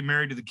still were pretty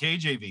married to the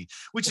KJV,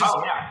 which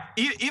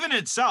is even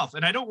itself.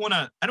 And I don't want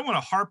to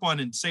harp on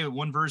and say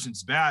one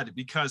version's bad,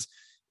 because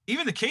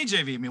even the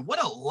KJV, I mean,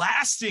 what a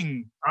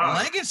lasting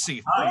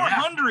legacy,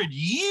 400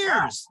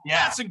 years.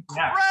 Yeah. That's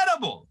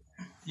incredible.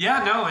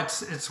 Yeah, no,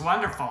 it's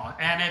wonderful.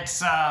 And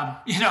it's,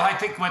 you know, I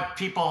think what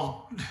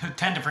people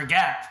tend to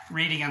forget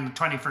reading in the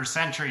 21st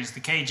century is the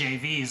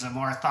KJV is a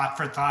more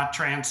thought-for-thought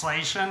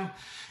translation.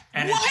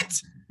 And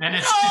what? And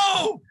it's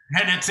no!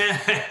 And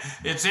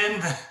it's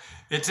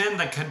it's in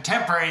the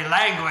contemporary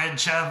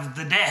language of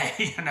the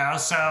day,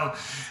 so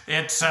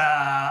it's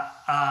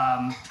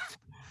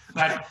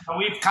but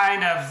we've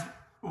kind of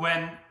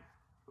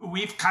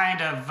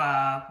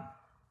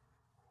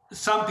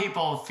some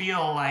people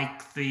feel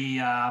like the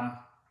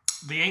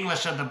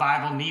English of the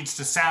Bible needs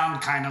to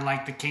sound kind of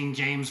like the King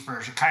James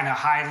Version, kind of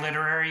high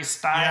literary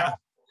style. Yeah.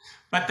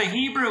 But the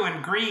Hebrew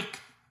and Greek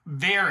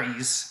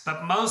varies,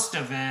 but most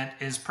of it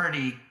is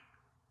pretty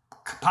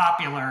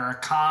popular or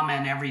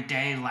common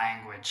everyday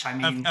language. I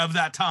mean, of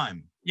that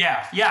time.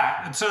 Yeah.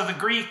 And so the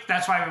Greek,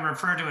 that's why we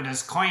refer to it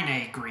as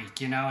Koine Greek.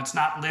 It's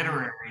not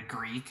literary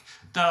Greek,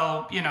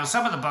 though,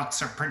 some of the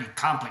books are pretty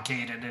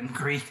complicated in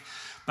Greek,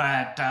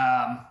 but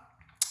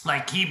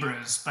like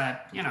Hebrews.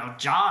 But,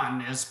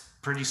 John is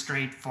pretty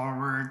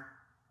straightforward,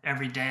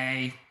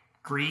 everyday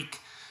Greek.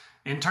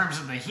 In terms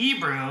of the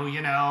Hebrew,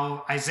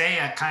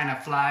 Isaiah kind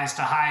of flies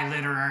to high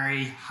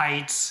literary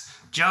heights.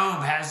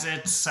 Job has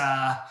its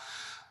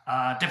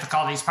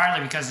difficulties,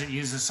 partly because it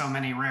uses so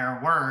many rare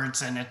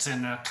words and it's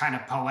in a kind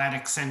of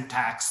poetic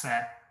syntax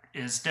that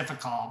is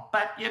difficult.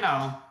 But,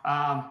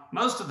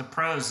 most of the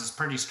prose is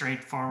pretty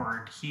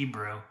straightforward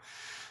Hebrew.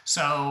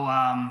 So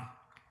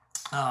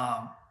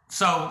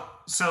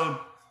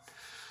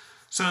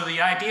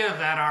the idea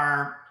that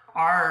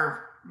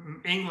our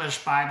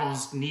English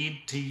Bibles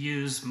need to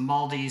use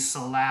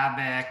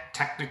multi-syllabic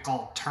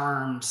technical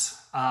terms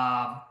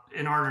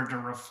in order to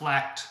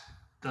reflect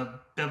the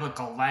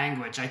biblical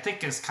language, I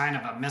think is kind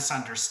of a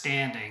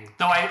misunderstanding.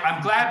 Though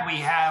I'm glad we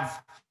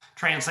have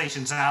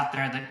translations out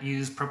there that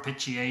use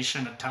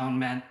propitiation,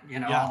 atonement,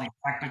 all these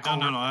technical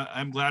No,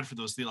 I'm glad for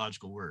those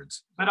theological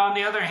words. But on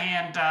the other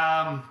hand,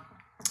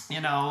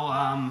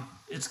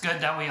 it's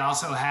good that we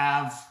also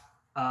have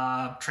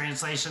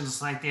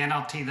translations like the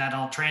NLT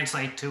that'll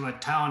translate to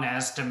atone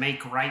as to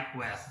make right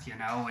with,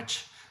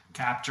 which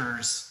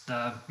captures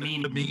the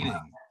meaning. The meaning.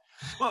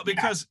 Well,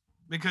 because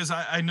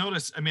I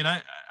notice, I'm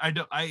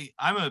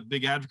a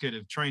big advocate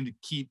of trying to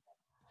keep,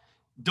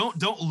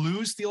 don't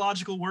lose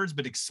theological words,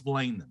 but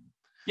explain them.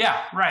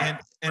 Yeah, right.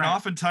 And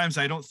oftentimes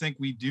I don't think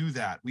we do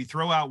that. We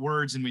throw out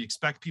words and we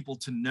expect people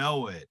to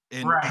know it.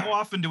 And how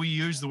often do we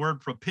use the word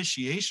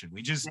propitiation?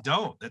 We just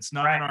don't. That's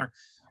not in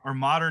our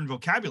modern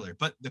vocabulary,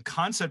 but the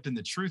concept and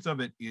the truth of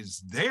it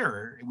is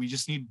there. We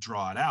just need to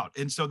draw it out.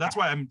 And so that's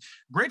why I'm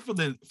grateful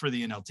for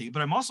the NLT,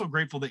 but I'm also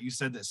grateful that you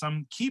said that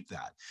some keep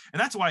that. And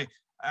that's why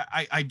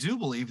I do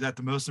believe that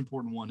the most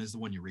important one is the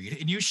one you read,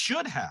 and you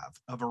should have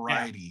a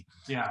variety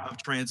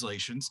of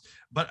translations.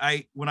 But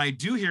when I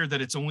do hear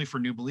that it's only for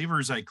new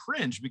believers, I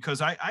cringe, because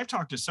I've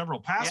talked to several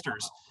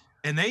pastors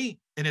and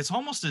it's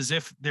almost as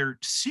if they're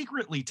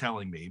secretly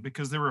telling me,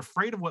 because they're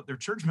afraid of what their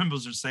church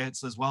members are saying. It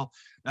says, well,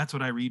 that's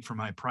what I read for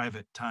my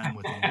private time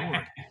with the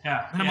Lord.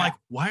 And I'm like,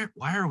 why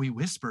are we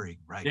whispering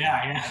right now?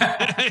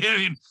 I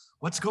mean,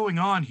 what's going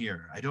on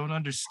here? I don't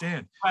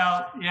understand.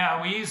 Well,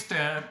 we used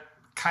to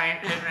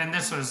and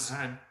this was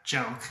a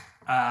joke,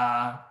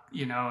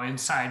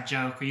 inside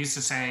joke. We used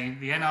to say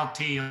the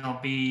NLT will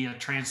be a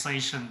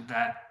translation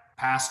that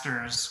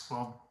pastors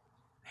will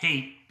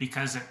hate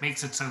because it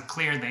makes it so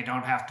clear they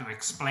don't have to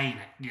explain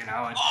it,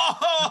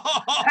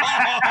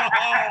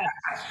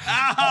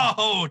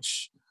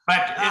 Ouch!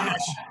 But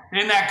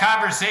in that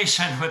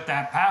conversation with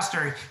that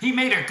pastor, he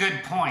made a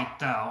good point,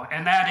 though,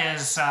 and that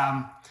is,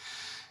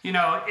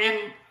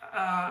 in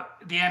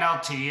the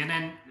NLT, and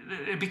then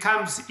it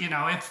becomes,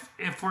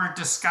 if we're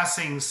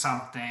discussing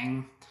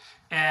something,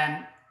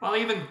 and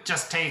even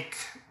just take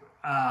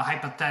a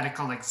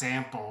hypothetical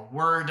example,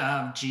 word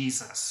of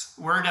Jesus.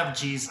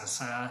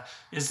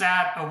 Is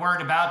that a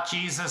word about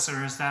Jesus,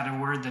 or is that a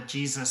word that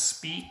Jesus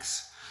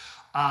speaks?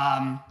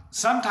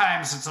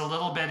 Sometimes it's a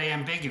little bit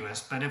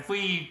ambiguous, but if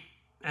we,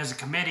 as a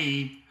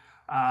committee,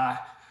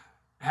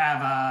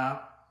 have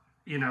a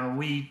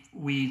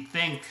we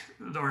think,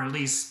 or at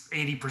least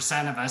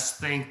 80% of us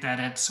think that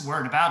it's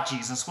word about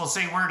Jesus, we'll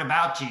say word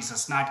about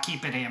Jesus, not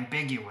keep it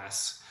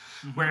ambiguous.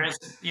 Mm-hmm. Whereas,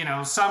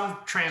 some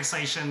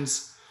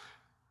translations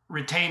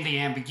retain the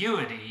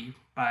ambiguity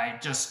by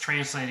just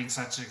translating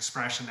such an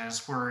expression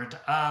as word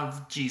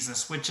of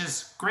Jesus, which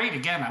is great.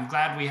 Again, I'm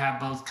glad we have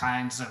both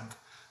kinds of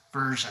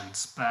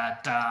versions,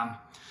 but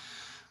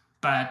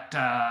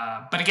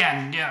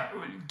again,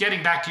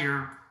 getting back to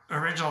your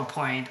original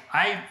point,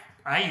 I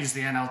use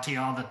the NLT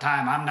all the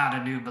time. I'm not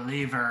a new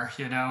believer,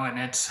 and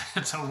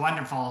it's a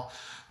wonderful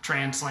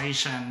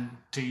translation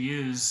to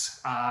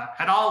use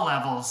at all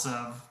levels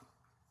of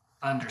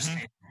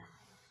understanding.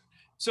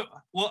 So,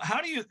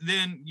 how do you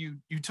then, you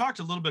talked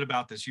a little bit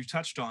about this, you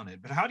touched on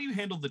it, but how do you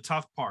handle the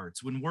tough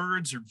parts when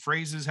words or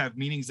phrases have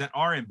meanings that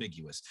are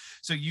ambiguous?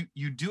 So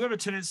you do have a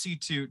tendency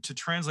to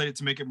translate it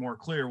to make it more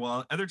clear,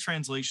 while other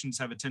translations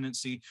have a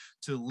tendency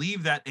to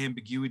leave that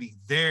ambiguity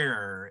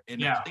there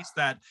and place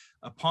that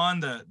upon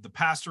the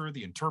pastor,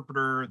 the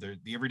interpreter,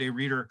 the everyday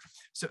reader.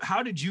 So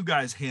how did you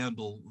guys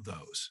handle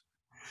those?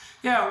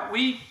 Yeah,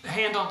 we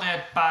handled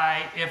it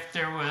by, if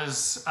there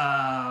was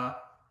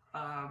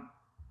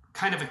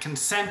kind of a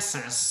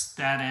consensus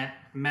that it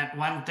meant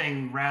one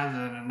thing rather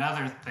than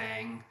another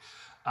thing,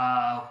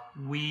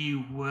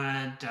 we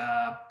would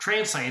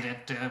translate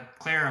it to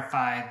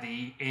clarify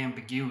the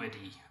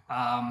ambiguity.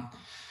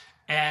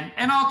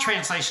 And all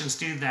translations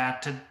do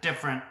that to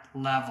different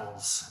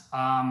levels.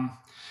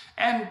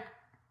 And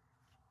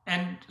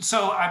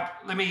so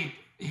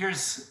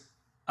here's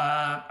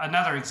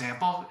another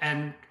example,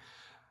 and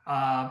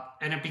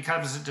it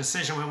becomes a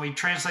decision when we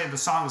translate the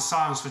Song of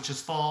Songs, which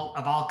is full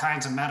of all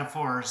kinds of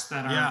metaphors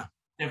that are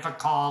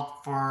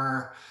difficult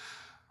for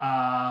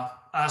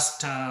us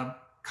to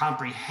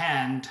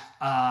comprehend.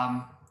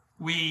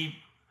 We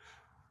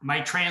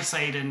might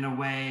translate in a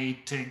way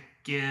to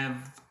give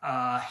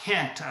a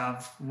hint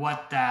of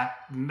what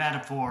that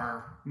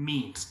metaphor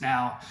means.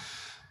 Now,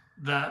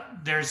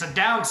 there's a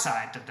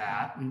downside to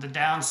that, and the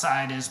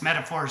downside is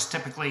metaphors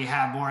typically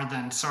have more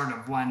than sort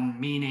of one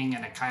meaning,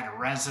 and it kind of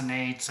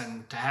resonates.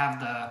 And to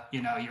have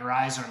your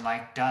eyes are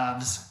like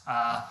doves,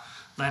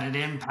 let it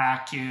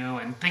impact you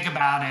and think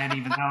about it,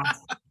 even though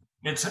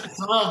it's a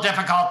little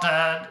difficult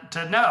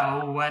to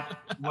know what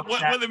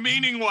the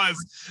meaning was.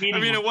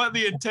 And what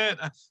the intent.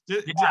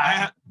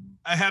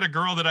 I had a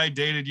girl that I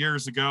dated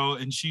years ago,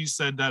 and she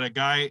said that a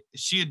guy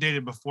she had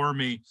dated before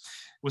me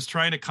was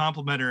trying to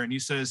compliment her, and he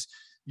says,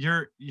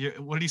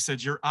 what did he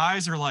said? Your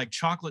eyes are like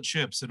chocolate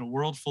chips in a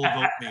world full of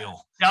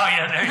oatmeal. Oh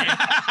yeah, there you go.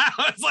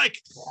 I was like,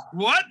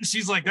 what? And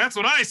she's like, that's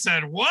what I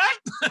said. What?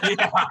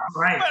 Yeah,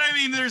 right. But I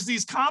mean, there's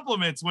these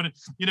compliments when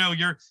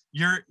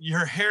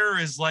your hair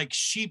is like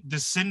sheep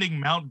descending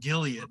Mount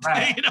Gilead.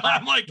 Right.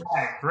 I'm like,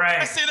 right.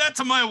 I say that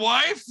to my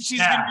wife. She's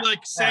gonna be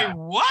like, say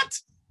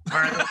what?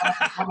 Or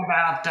what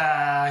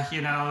about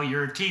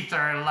your teeth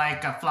are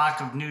like a flock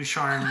of new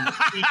shorn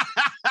sheep.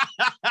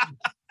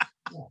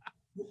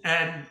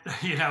 And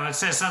it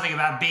says something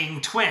about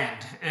being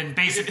twinned, and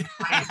basically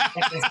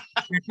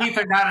your teeth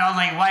are not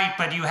only white,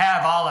 but you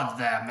have all of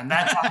them, and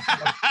that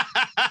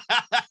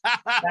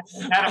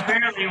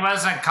apparently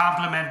was a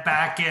compliment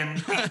back in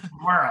the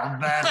world.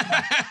 But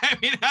I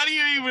mean, how do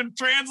you even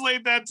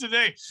translate that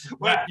today?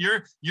 But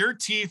your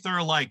teeth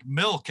are like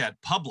milk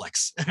at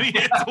Publix. I mean,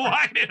 it's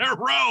white in a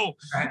row,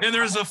 and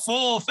there's a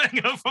full thing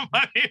of them.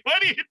 I mean,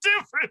 what do you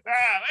do for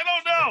that? I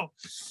don't know.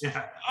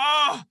 Yeah.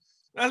 Oh.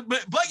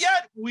 But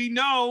yet we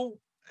know,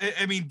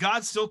 I mean,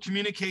 God still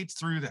communicates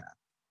through that.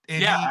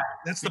 And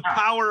that's the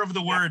power of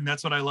the word. And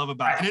that's what I love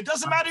about it. And it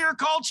doesn't matter your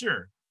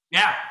culture.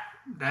 Yeah,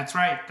 that's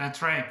right.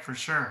 That's right. For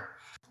sure.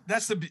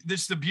 That's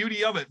the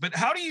beauty of it. But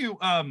how do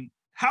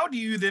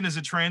you then as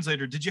a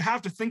translator, did you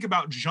have to think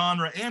about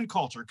genre and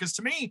culture? Because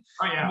to me,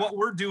 what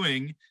we're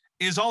doing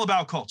is all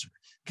about culture.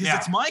 Because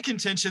it's my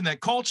contention that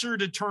culture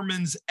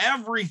determines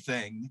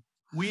everything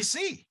we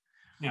see.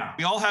 Yeah.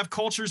 We all have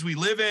cultures we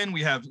live in.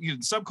 We have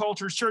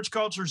subcultures, church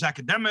cultures,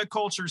 academic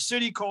cultures,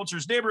 city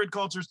cultures, neighborhood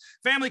cultures,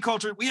 family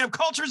culture. We have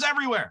cultures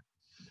everywhere.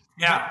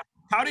 Yeah.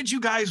 But how did you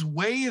guys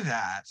weigh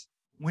that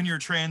when you're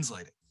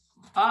translating?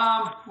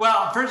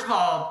 Well, first of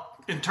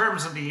all, in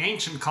terms of the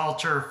ancient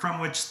culture from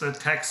which the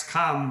texts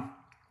come,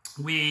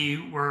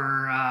 we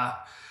were,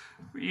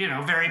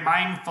 very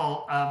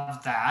mindful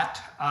of that.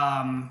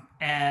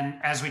 And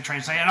as we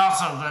translate, and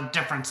also the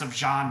difference of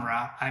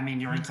genre. I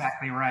mean, you're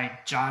exactly right.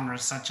 Genre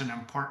is such an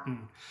important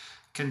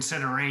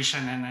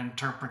consideration and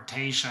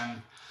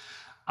interpretation.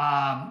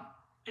 And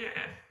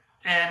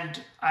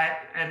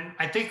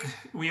I think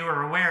we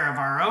were aware of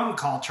our own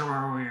culture,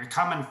 where we were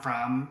coming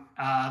from,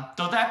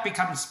 though that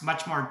becomes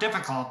much more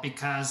difficult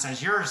because,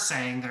 as you're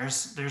saying,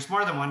 there's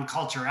more than one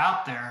culture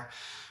out there.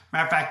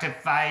 Matter of fact,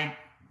 if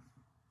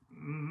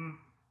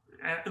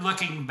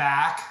looking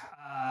back,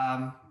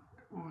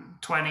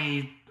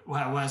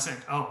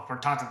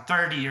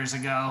 30 years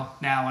ago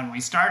now when we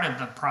started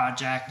the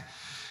project,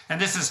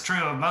 and this is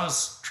true of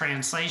most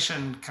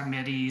translation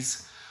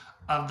committees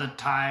of the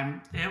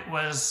time, it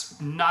was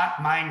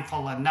not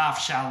mindful enough,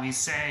 shall we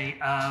say,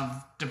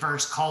 of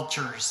diverse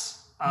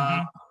cultures,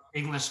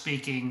 English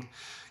speaking.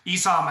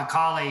 Esau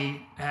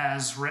Macaulay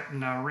has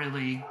written a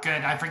really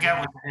good, I forget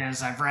what it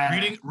is, I've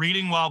read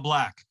Reading While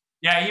Black.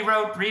 Yeah, he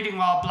wrote Reading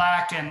While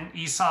Black, and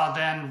Esau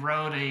then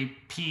wrote a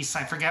piece,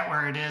 I forget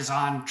where it is,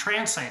 on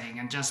translating,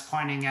 and just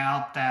pointing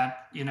out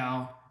that,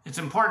 it's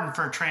important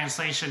for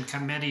translation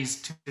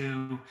committees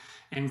to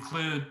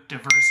include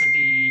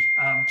diversity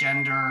of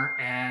gender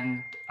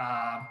and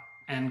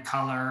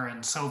color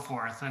and so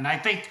forth. And I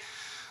think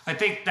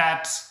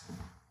that's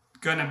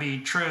going to be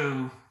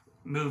true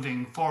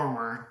moving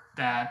forward,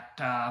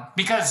 that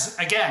because,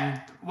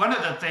 again, one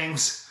of the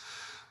things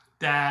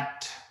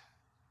that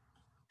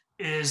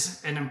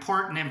is an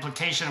important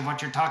implication of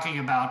what you're talking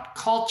about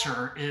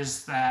culture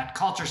is that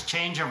cultures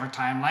change over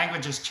time,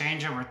 languages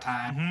change over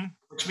time,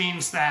 which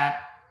means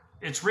that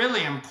it's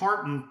really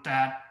important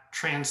that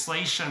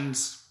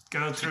translations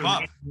go through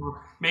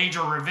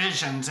major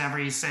revisions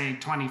every, say,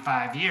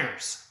 25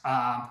 years.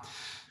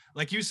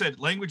 Like you said,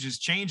 language is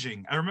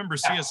changing. I remember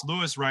C.S.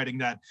 Lewis writing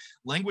that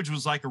language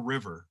was like a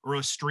river or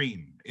a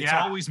stream. It's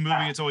always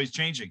moving, it's always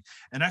changing.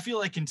 And I feel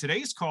like in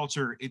today's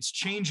culture, it's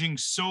changing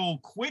so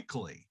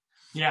quickly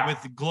Yeah, with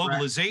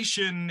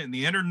globalization and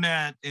the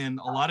internet and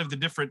a lot of the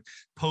different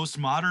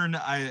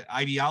postmodern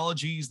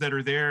ideologies that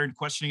are there, and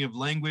questioning of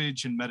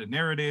language and meta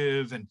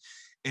narrative.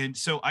 And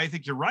so I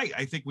think you're right.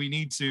 I think we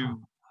need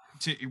to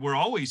we're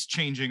always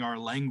changing our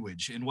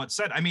language and what's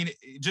said. I mean,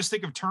 just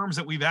think of terms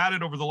that we've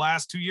added over the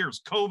last 2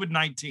 years: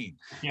 COVID-19,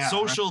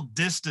 social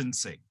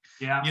distancing,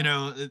 you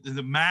know,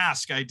 the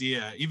mask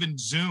idea, even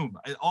Zoom.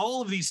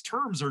 All of these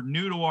terms are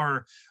new to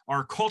our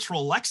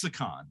cultural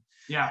lexicon.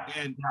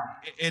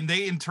 And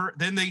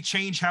then they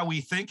change how we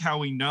think, how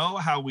we know,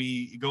 how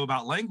we go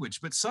about language.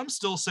 But some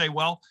still say,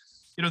 well,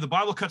 you know, the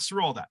Bible cuts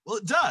through all that. Well,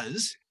 it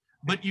does,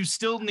 but you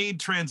still need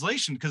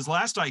translation, because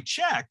last I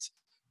checked,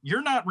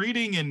 you're not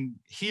reading in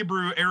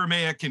Hebrew,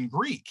 Aramaic, and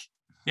Greek.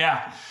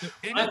 Yeah.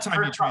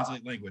 Anytime you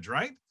translate language,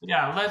 right?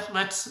 Yeah.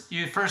 Let's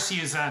you first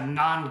use a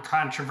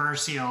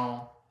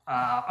non-controversial,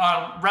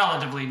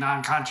 relatively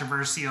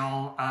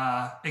non-controversial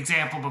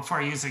example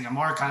before using a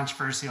more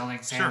controversial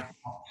example.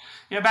 Sure.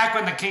 Yeah, back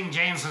when the King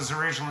James was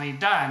originally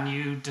done,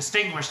 you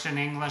distinguished in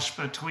English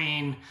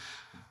between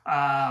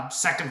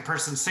second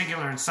person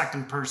singular and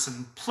second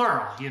person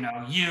plural, you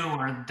know, you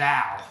or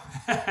thou.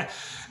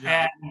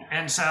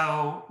 And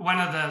so one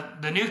of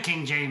the New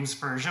King James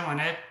Version, when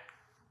it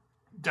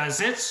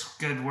does its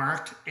good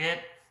work,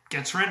 it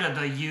gets rid of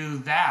the you,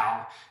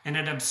 thou, and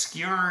it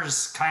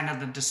obscures kind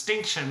of the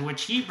distinction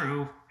which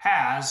Hebrew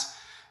has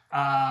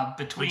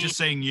between... We're just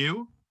saying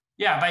you?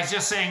 Yeah, by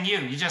just saying you.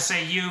 You just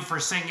say you for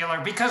singular,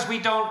 because we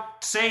don't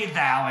say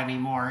thou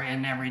anymore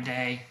in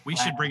everyday. We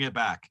should bring it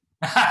back.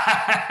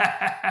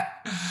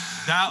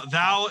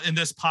 thou in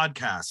this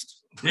podcast.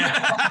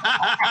 Yeah.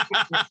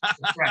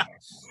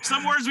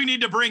 Some words we need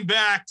to bring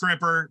back,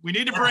 Tripper. We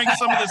need to bring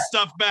some of this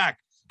stuff back,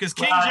 because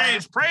King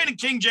James, praying to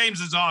King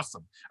James is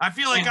awesome. I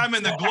feel like I'm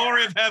in the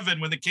glory of heaven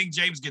when the King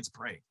James gets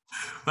prayed.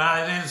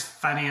 Well, it is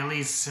funny, at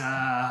least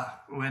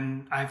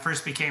when I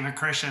first became a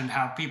Christian,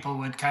 how people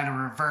would kind of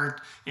revert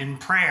in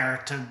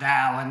prayer to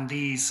thou and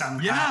thee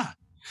sometimes. Yeah.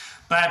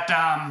 But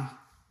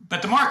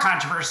the more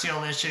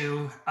controversial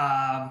issue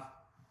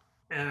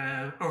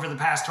over the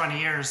past 20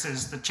 years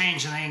is the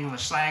change in the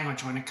English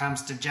language when it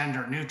comes to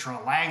gender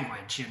neutral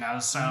language, you know?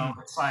 So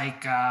it's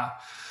like, and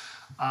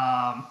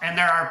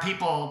there are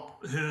people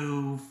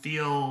who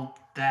feel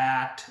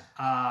that,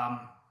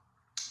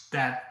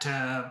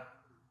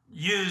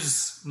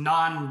 use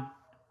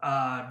non-gendered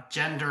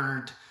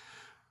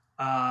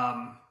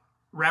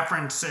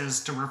references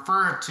to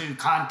refer to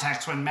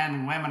context when men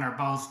and women are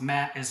both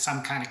met is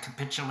some kind of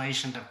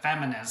capitulation to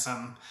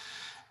feminism.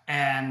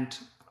 And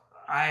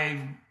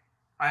I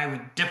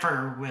would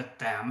differ with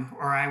them,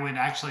 or I would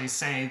actually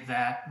say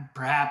that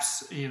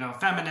perhaps, you know,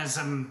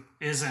 feminism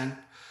isn't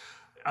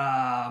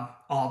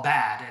all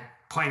bad. It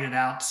pointed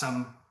out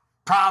some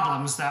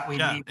problems that we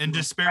need and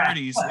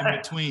disparities in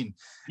between.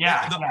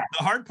 The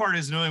hard part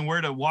is knowing where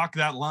to walk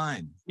that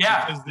line.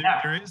 Because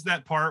there is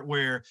that part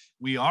where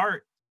we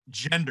are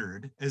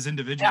gendered as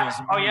individuals,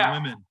 men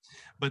and women,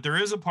 but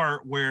there is a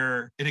part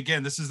where, and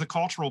again, this is the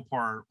cultural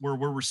part, where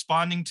we're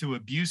responding to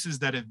abuses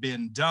that have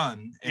been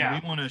done,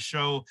 and we want to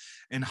show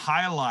and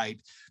highlight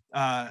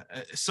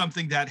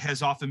something that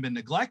has often been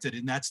neglected,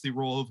 and that's the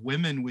role of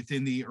women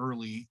within the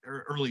early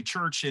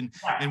church and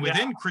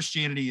within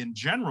Christianity in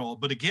general.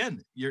 But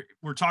again,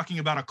 we're talking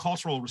about a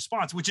cultural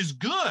response, which is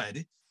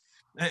good,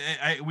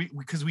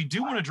 because we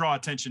do want to draw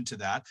attention to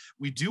that.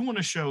 We do want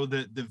to show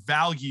the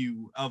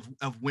value of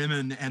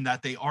women and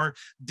that they are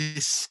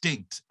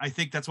distinct. I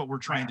think that's what we're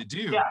trying to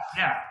do.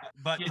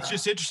 But it's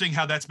just interesting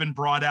how that's been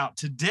brought out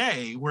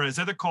today, whereas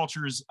other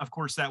cultures, of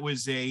course, that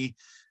was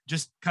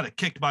just kind of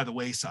kicked by the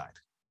wayside.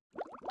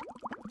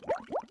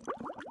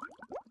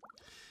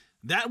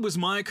 That was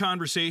my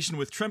conversation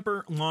with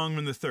Tremper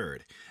Longman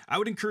III. I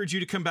would encourage you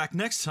to come back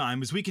next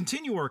time as we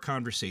continue our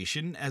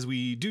conversation, as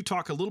we do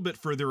talk a little bit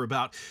further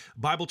about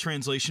Bible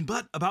translation,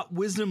 but about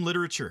wisdom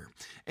literature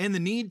and the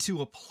need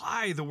to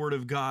apply the Word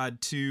of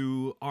God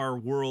to our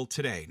world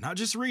today. Not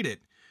just read it,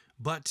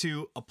 but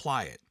to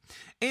apply it.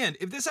 And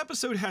if this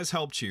episode has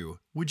helped you,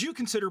 would you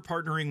consider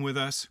partnering with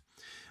us?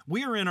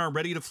 We are in our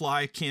Ready to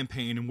Fly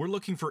campaign, and we're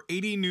looking for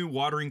 80 new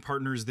watering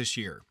partners this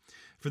year.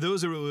 For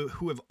those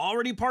who have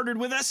already partnered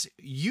with us,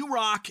 you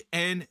rock,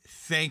 and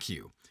thank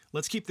you.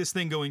 Let's keep this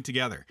thing going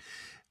together.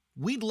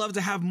 We'd love to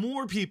have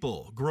more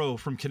people grow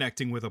from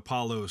connecting with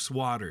Apollos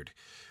Watered.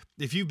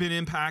 If you've been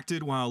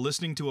impacted while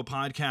listening to a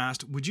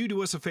podcast, would you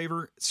do us a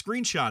favor?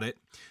 Screenshot it,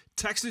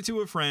 text it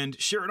to a friend,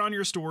 share it on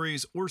your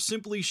stories, or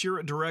simply share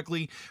it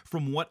directly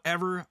from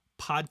whatever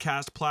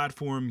podcast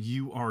platform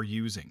you are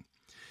using.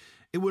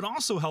 It would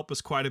also help us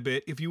quite a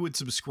bit if you would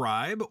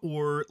subscribe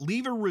or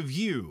leave a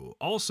review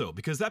also,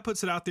 because that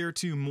puts it out there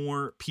to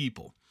more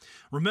people.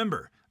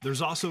 Remember,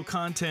 there's also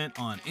content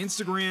on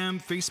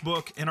Instagram,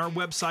 Facebook, and our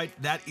website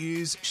that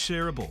is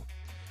shareable.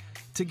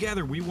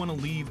 Together, we want to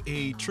leave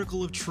a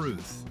trickle of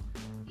truth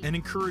and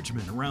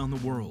encouragement around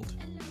the world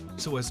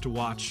so as to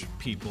watch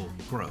people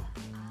grow.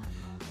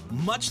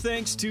 Much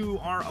thanks to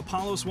our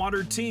Apollos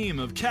Watered team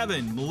of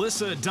Kevin,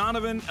 Melissa,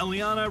 Donovan,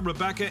 Eliana,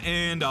 Rebecca,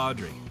 and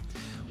Audrey.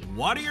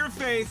 Water your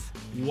faith,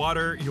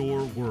 water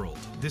your world.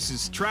 This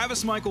is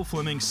Travis Michael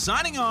Fleming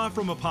signing off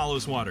from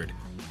Apollos Watered.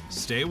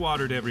 Stay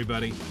watered,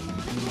 everybody.